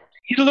prone.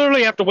 You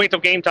literally have to wait till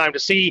game time to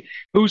see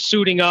who's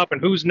suiting up and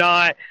who's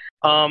not.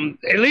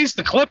 At least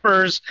the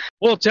Clippers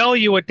will tell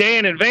you a day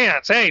in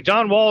advance. Hey,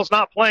 John Wall's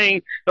not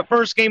playing the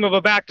first game of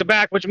a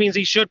back-to-back, which means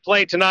he should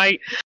play tonight.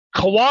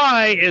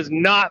 Kawhi is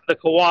not the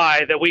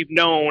Kawhi that we've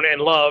known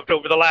and loved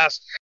over the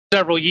last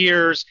several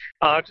years.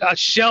 A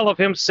shell of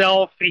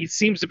himself. He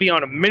seems to be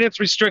on a minutes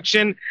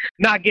restriction,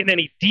 not getting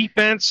any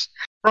defense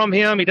from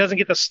him. He doesn't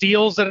get the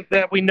steals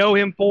that we know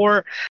him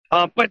for.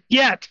 But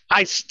yet,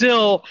 I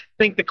still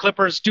think the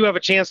Clippers do have a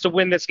chance to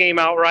win this game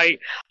outright.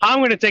 I'm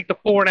going to take the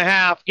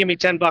 4.5. Give me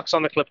 $10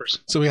 on the Clippers.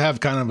 So we have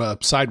kind of a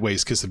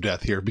sideways kiss of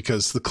death here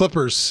because the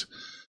Clippers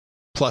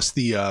plus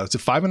the is it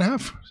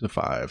 5.5? Is it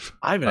 5?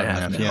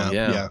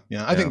 5.5.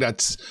 Yeah. I think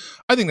that's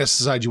the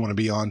side you want to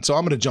be on. So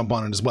I'm going to jump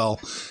on it as well.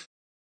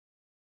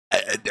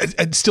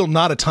 It's still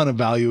not a ton of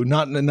value,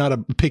 not a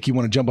pick you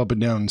want to jump up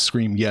and down and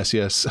scream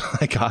yes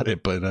I got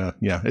it, but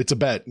it's a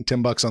bet.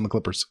 $10 on the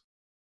Clippers.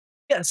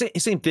 Yeah,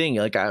 same thing.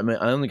 Like I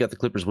only got the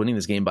Clippers winning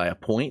this game by a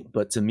point,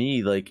 but to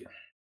me, like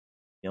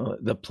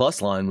the plus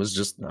line was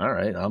just all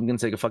right. I'm gonna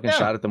take a fucking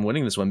shot at them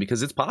winning this one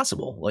because it's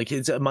possible. Like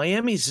it's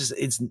Miami's just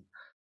it's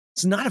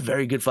not a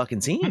very good fucking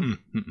team.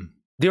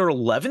 They're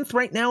 11th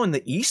right now in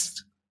the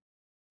East.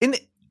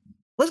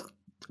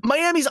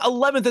 Miami's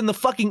 11th in the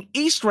fucking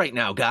East right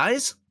now,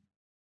 guys.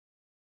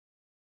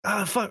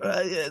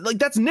 Like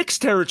that's Knicks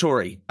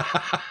territory.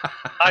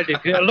 I did.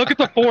 Look at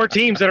the 4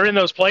 teams that are in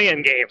those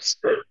play-in games.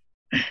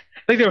 I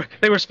think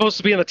they were supposed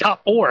to be in the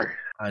top 4.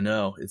 I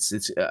know.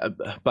 It's.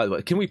 By the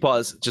way, can we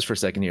pause just for a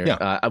second here?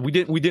 Yeah. We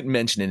didn't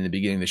mention it in the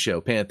beginning of the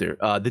show. Panther,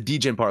 the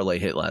Degen parlay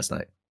hit last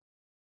night.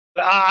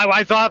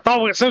 I thought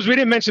since we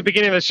didn't mention the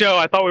beginning of the show,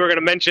 I thought we were going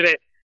to mention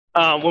it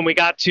when we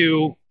got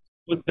to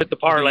the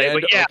parlay.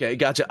 But yeah, okay,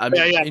 gotcha. I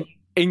mean,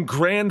 in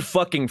grand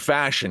fucking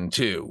fashion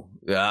too.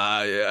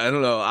 I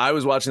don't know. I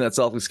was watching that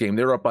Celtics game.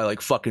 They were up by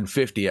like fucking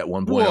 50 at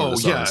one point. Whoa,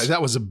 yeah,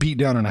 that was a beat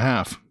down and a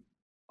half.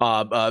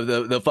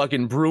 The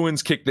fucking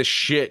Bruins kicked the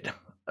shit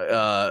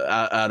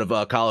out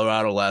of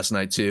Colorado last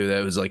night too.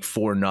 That was like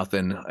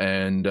 4-0.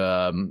 And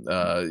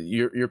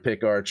your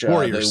pick, Arch,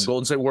 the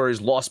Golden State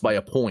Warriors lost by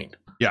a point.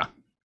 Yeah.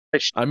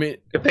 I mean,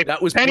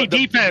 that was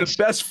defense.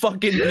 The best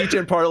fucking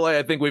Degen parlay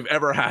I think we've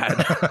ever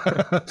had.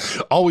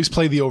 Always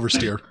play the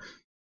oversteer.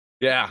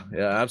 Yeah,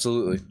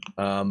 absolutely.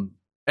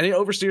 Any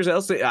oversteers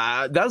else?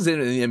 That was in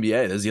the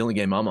NBA. That's the only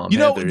game I'm on.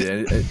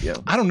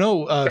 I don't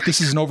know if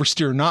this is an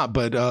oversteer or not,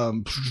 but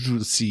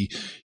let's see.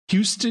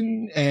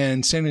 Houston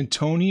and San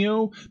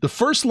Antonio. The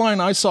first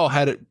line I saw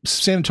had it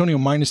San Antonio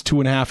minus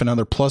 2.5, and now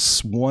they're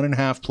plus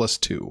 1.5, plus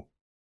 2.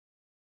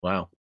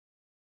 Wow.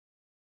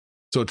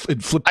 So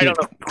it flipped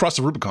across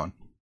the Rubicon.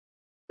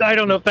 I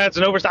don't know if that's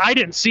an oversteer. I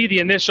didn't see the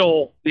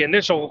initial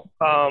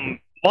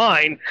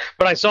line,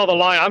 but I saw the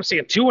line. I'm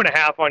seeing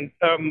 2.5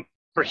 on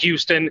for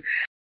Houston.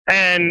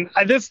 And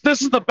this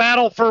is the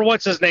battle for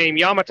what's his name,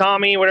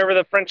 Yamatami, whatever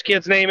the French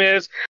kid's name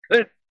is.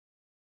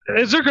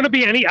 Is there going to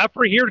be any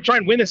effort here to try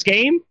and win this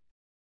game?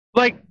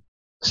 Like,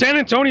 San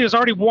Antonio is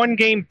already one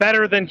game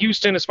better than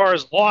Houston as far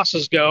as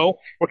losses go.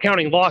 We're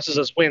counting losses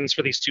as wins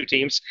for these two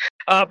teams.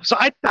 So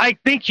I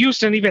think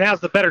Houston even has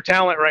the better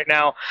talent right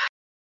now.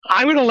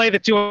 I'm going to lay the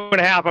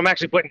 2.5. I'm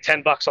actually putting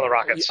 $10 on the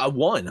Rockets.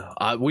 One.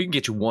 We can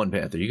get you one,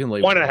 Panther. You can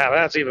lay 1.5.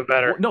 That's even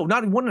better. No,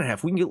 not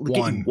 1.5. We can get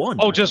you one.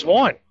 Oh, just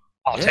one.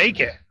 I'll take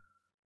it.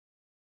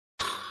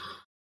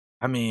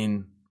 I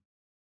mean,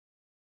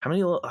 how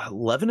many?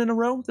 11 in a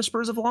row the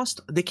Spurs have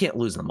lost? They can't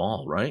lose them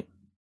all, right?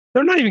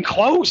 They're not even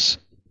close.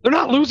 They're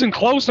not losing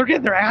close. They're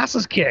getting their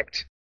asses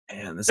kicked.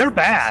 Man, they're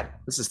bad.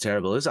 This is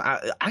terrible.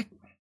 I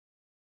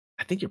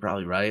think you're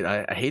probably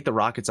right. I hate the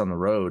Rockets on the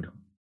road.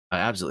 I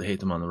absolutely hate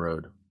them on the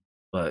road.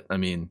 But I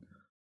mean,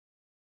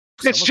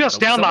 it's just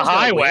down the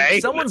highway.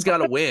 Someone's got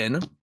to win.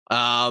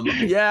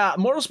 Yeah,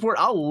 Moral Sport.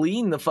 I'll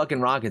lean the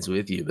fucking Rockets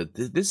with you, but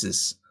this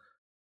is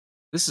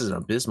an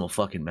abysmal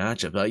fucking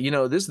matchup.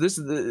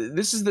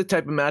 This is the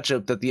type of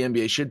matchup that the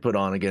NBA should put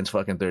on against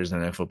fucking Thursday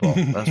Night Football.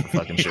 That's for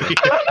fucking sure.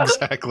 Yeah,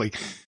 exactly.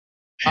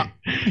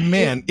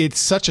 Man, it's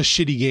such a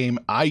shitty game.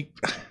 I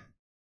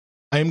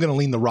am going to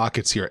lean the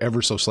Rockets here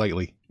ever so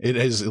slightly. It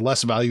has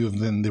less value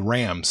than the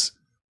Rams,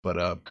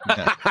 but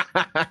yeah.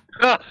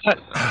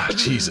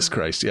 Jesus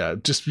Christ, yeah.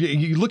 Just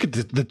you look at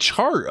the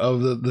chart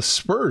of the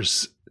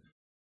Spurs.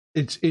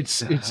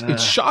 It's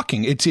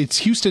shocking. It's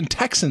Houston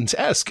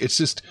Texans-esque. It's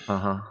just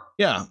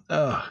yeah.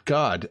 Oh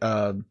God.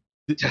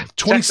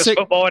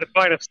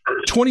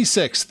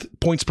 26th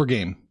points per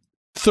game.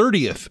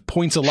 30th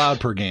points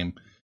allowed per game.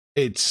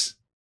 It's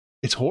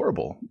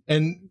horrible.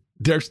 And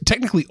they're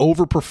technically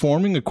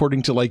overperforming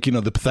according to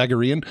the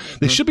Pythagorean.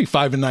 They should be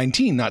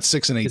 5-19, not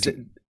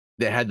 6-18.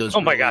 They had those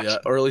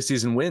early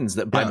season wins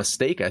that by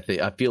mistake. I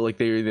feel like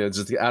they were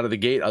just out of the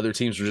gate. Other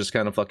teams were just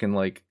kind of fucking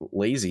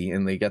lazy,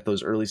 and they got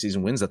those early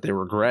season wins that they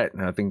regret.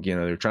 And I think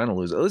they're trying to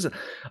lose. Listen,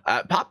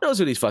 Pop knows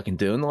what he's fucking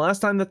doing. The last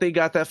time that they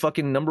got that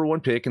fucking number 1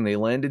 pick and they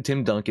landed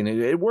Tim Duncan,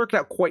 it worked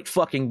out quite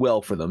fucking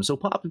well for them. So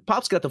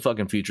Pop's got the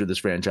fucking future of this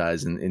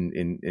franchise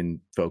in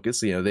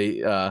focus.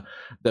 The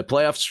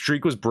playoff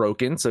streak was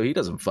broken, so he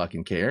doesn't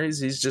fucking care.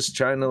 He's just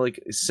trying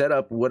to set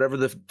up whatever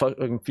the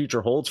fucking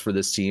future holds for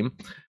this team.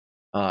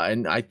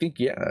 And I think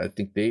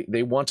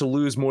they want to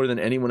lose more than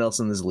anyone else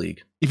in this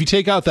league. If you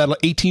take out that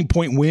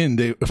 18-point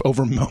win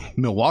over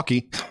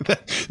Milwaukee,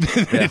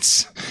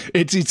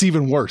 it's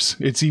even worse.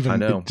 It's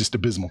even just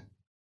abysmal.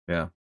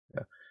 Yeah.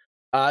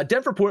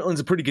 Denver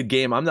Portland's a pretty good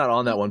game. I'm not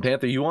on that one.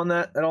 Panther, you on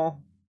that at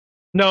all?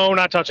 No,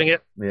 not touching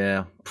it.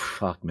 Yeah.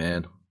 Fuck,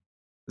 man.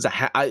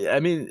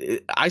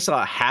 I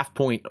saw a half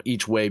point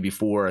each way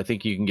before. I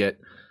think you can get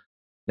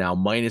now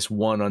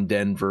 -1 on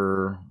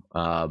Denver.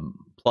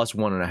 Plus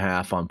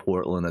 1.5 on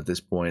Portland at this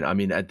point. I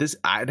mean,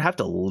 I'd have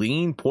to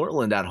lean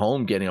Portland at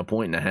home getting a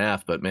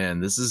 1.5. But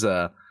man, this is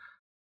a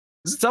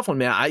tough one,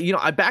 man.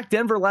 I backed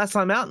Denver last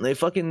time out, and they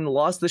fucking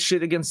lost the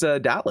shit against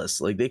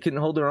Dallas. They couldn't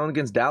hold their own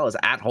against Dallas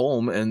at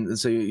home, and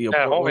so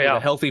a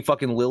healthy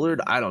fucking Lillard.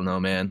 I don't know,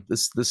 man.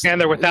 This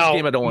and they're without this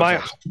game I don't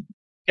want to touch.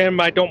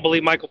 And I don't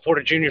believe Michael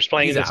Porter Jr. is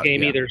playing in this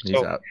game either. He's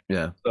out.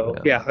 Yeah. So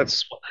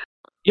that's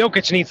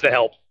Jokic needs the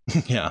help.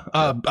 Yeah,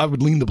 I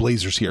would lean the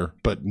Blazers here,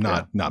 but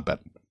not bet.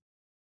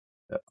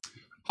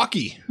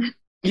 Hockey.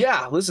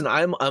 Yeah, listen,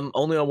 I'm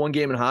only on one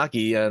game in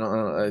hockey,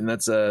 and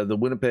that's the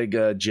Winnipeg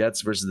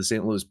Jets versus the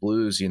St. Louis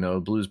Blues.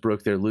 Blues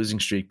broke their losing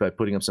streak by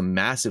putting up some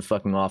massive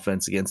fucking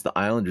offense against the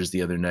Islanders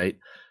the other night,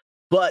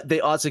 but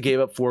they also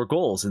gave up 4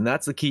 goals, and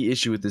that's the key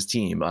issue with this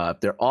team. If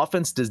their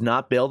offense does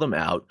not bail them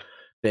out,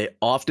 they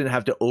often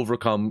have to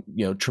overcome,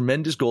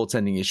 tremendous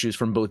goaltending issues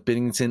from both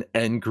Binnington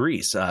and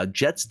Grease.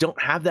 Jets don't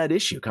have that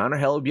issue. Connor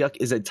Hellebuyck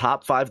is a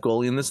top 5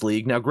 goalie in this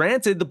league. Now,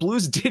 granted, the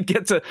Blues did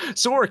get to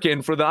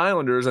Sorokin for the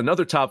Islanders,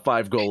 another top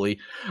 5 goalie.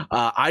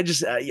 I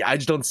just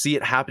don't see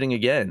it happening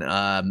again.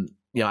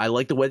 I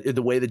like the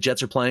way the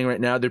Jets are playing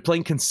right now. They're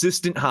playing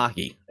consistent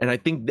hockey, and I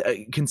think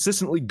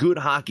consistently good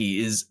hockey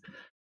is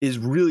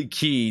really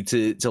key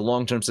to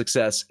long-term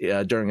success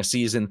during a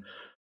season.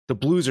 The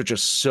Blues are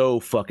just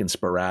so fucking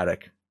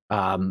sporadic.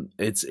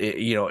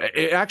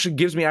 It actually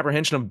gives me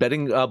apprehension of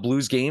betting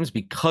Blues games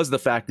because the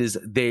fact is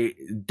they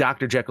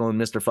Dr. Jekyll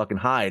and Mr. fucking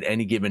Hyde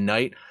any given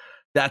night.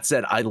 That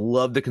said, I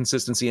love the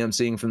consistency I'm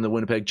seeing from the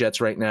Winnipeg Jets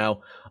right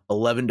now.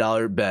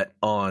 $11 bet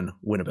on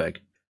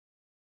Winnipeg.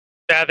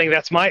 I think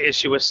that's my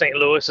issue with St.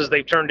 Louis is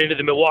they've turned into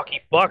the Milwaukee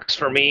Bucks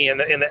for me in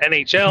the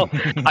NHL.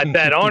 I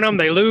bet on them,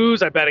 they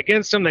lose. I bet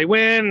against them, they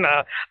win.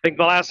 I think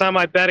the last time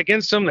I bet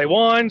against them, they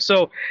won.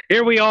 So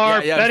here we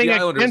are betting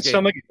against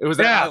them. It was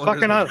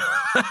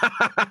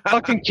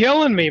fucking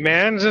killing me,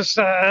 man. Just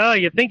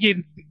you think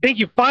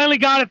you finally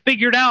got it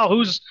figured out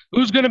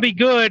who's going to be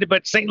good,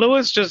 but St.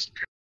 Louis just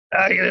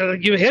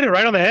you hit it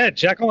right on the head,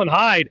 Jekyll and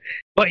Hyde.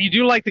 But you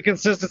do like the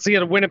consistency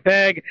of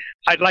Winnipeg.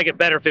 I'd like it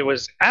better if it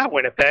was at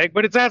Winnipeg,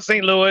 but it's at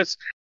St. Louis.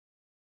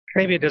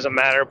 Maybe it doesn't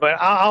matter, but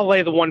I'll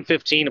lay the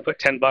 115 and put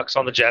 $10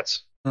 on the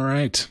Jets. All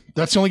right.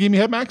 That's the only game you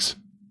had, Max?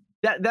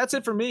 That's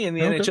it for me in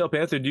the NHL.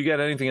 Panther, do you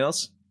got anything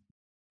else?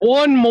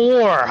 One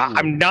more.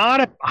 I'm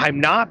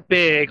not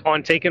big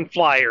on taking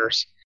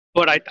flyers,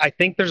 but I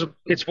think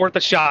it's worth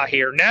a shot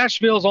here.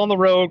 Nashville's on the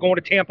road going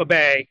to Tampa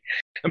Bay,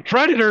 and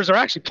Predators are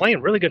actually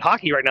playing really good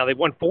hockey right now. They've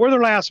won 4 of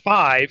their last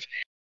 5.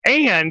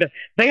 And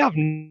they have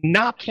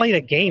not played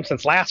a game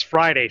since last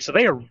Friday, so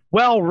they are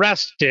well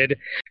rested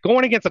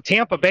going against a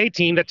Tampa Bay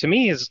team that to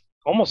me is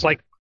almost like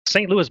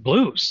St. Louis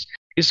Blues.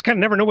 You just kind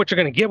of never know what you're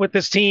going to get with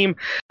this team.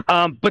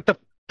 But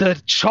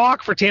the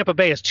chalk for Tampa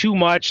Bay is too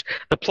much.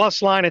 The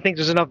plus line, I think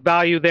there's enough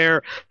value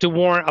there to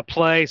warrant a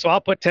play, so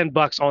I'll put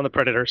 $10 on the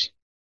Predators.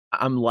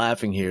 I'm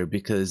laughing here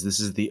because this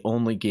is the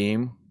only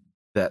game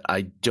that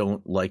I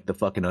don't like the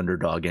fucking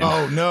underdog in.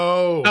 Oh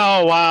no!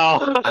 Oh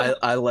wow!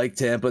 I like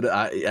Tampa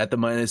at the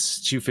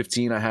minus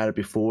 215. I had it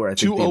before. I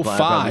think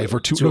 205 or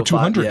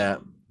 200. Yeah,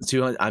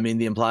 200. I mean,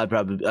 the implied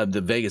probability.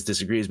 The Vegas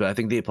disagrees, but I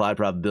think the implied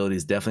probability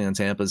is definitely on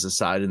Tampa's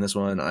side in this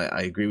one.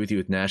 I agree with you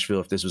with Nashville.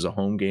 If this was a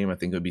home game, I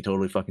think it would be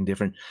totally fucking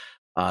different.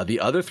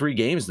 The other 3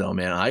 games, though,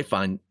 man, I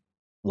find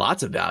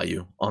lots of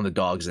value on the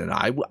dogs, and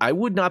I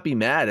would not be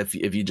mad if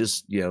you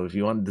just, if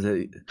you wanted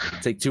to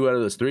take 2 out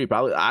of those 3.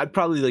 I'd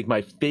probably like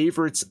my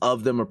favorites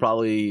of them are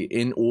probably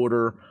in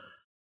order.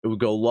 It would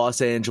go Los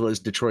Angeles,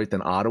 Detroit,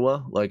 then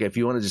Ottawa. Like if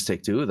you want to just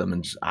take 2 of them,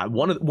 and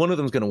one of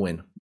them's gonna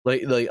win.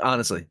 Like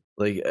honestly,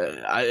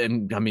 I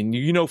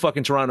mean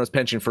fucking Toronto's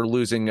penchant for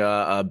losing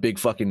a big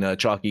fucking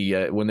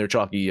chalky when they're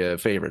chalky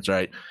favorites,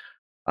 right?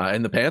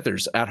 And the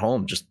Panthers at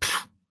home just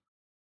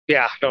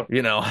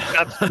no,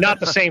 not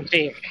the same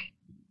team.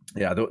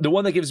 Yeah, the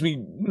one that gives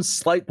me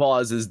slight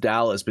pause is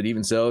Dallas, but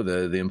even so,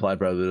 the implied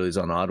probability is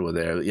on Ottawa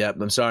there. Yeah,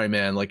 I'm sorry,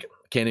 man. Like,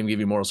 can't even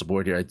give you moral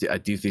support here. I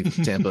do think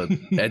Tampa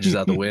edges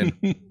out the win.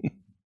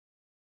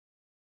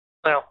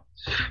 Well,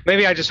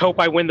 maybe I just hope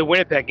I win the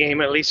Winnipeg game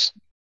at least.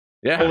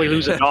 Yeah, only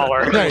lose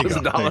 $1. There you lose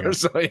 $1.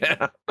 So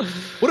yeah.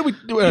 What do we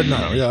do?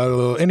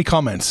 No. Any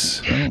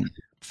comments?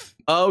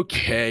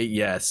 Okay.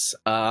 Yes.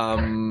 I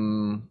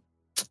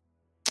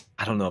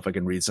don't know if I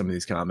can read some of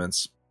these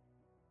comments.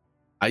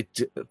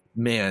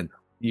 Man,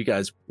 you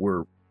guys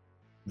were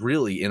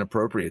really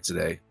inappropriate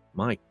today.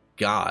 My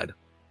God.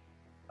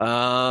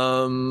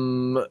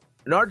 Nardog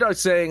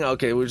saying,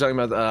 okay, we were talking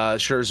about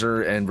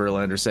Scherzer and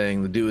Verlander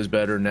saying the dew is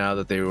better now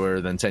that they were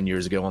than 10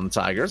 years ago on the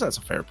Tigers. That's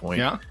a fair point.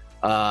 Yeah.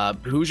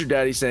 Who's your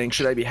daddy saying,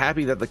 should I be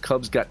happy that the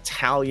Cubs got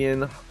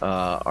Talion?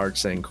 Art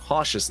saying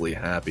cautiously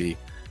happy.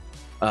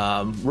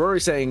 Rory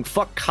saying,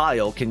 fuck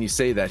Kyle. Can you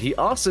say that? He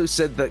also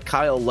said that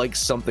Kyle likes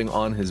something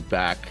on his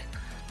back.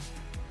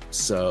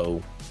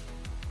 So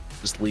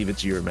just leave it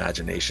to your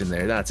imagination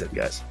there. That's it,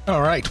 guys.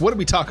 All right. What did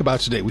we talk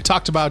about today? We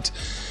talked about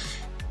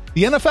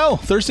the NFL,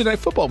 Thursday Night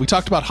Football. We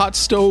talked about hot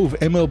stove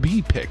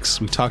MLB picks.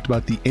 We talked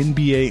about the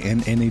NBA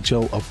and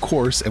NHL, of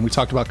course. And we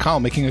talked about Kyle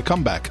making a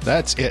comeback.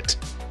 That's it.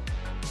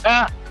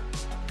 That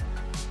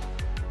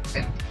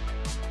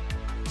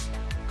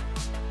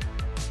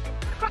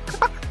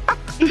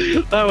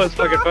was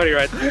fucking funny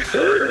right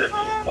there.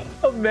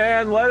 Oh,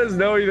 man, let us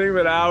know what you think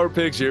about our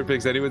picks, your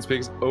picks, anyone's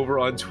picks over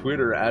on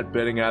Twitter at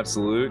Betting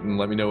Absolute, and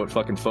let me know what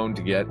fucking phone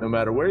to get. No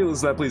matter where you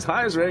listen to that, please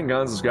highest rating,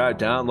 gun, subscribe,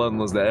 download,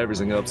 and listen to every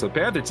single episode.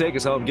 Panther, take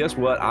us home. Guess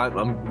what?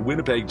 I'm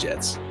Winnipeg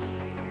Jets.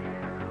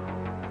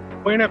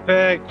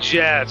 Winnipeg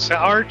Jets.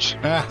 Arch?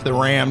 The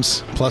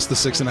Rams plus the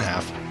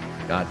 6.5.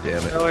 God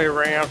damn it. LA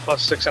Rams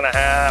plus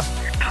 6.5.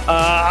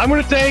 I'm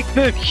going to take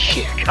the...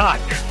 God,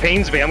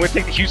 pains me. I'm going to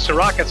take the Houston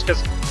Rockets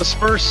because the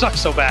Spurs suck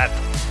so bad.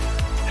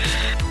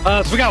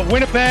 So we got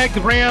Winnipeg,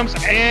 the Rams,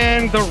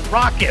 and the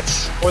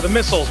Rockets, or the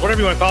Missiles,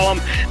 whatever you want to call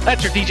them.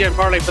 That's your DJ and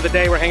Parlay for the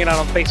day. We're hanging out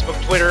on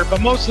Facebook, Twitter, but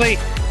mostly,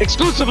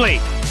 exclusively,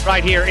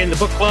 right here in the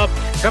book club.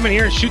 Come in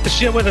here and shoot the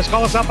shit with us.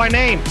 Call us out by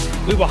name.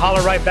 We will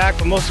holler right back,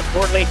 but most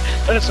importantly,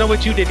 let us know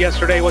what you did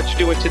yesterday, what you're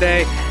doing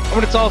today. And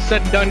when it's all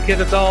said and done,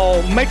 kids, it's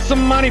all make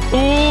some money,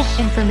 fools.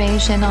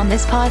 Information on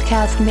this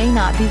podcast may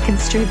not be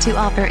construed to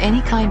offer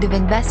any kind of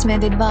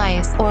investment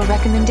advice or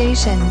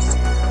recommendations.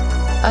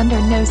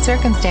 Under no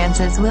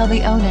circumstances will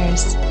the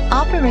owners,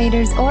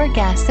 operators, or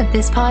guests of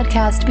this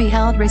podcast be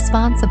held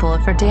responsible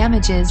for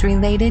damages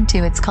related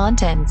to its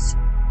contents.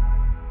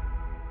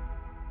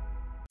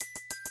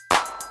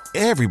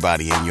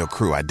 Everybody in your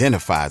crew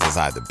identifies as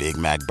either Big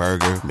Mac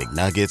Burger,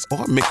 McNuggets,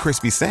 or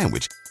McCrispy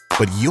Sandwich.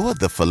 But you're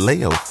the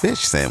Filet-O-Fish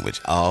Sandwich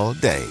all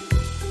day.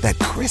 That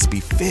crispy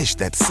fish,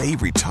 that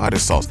savory tartar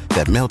sauce,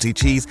 that melty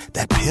cheese,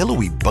 that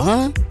pillowy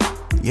bun.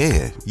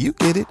 Yeah, you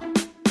get it.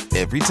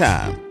 Every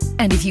time.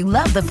 And if you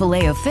love the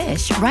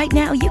Filet-O-Fish, right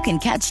now you can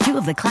catch 2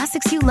 of the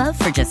classics you love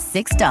for just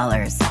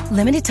 $6.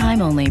 Limited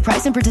time only.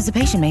 Price and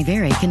participation may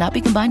vary. Cannot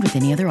be combined with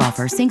any other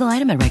offer. Single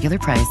item at regular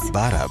price.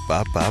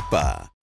 Ba-da-ba-ba-ba.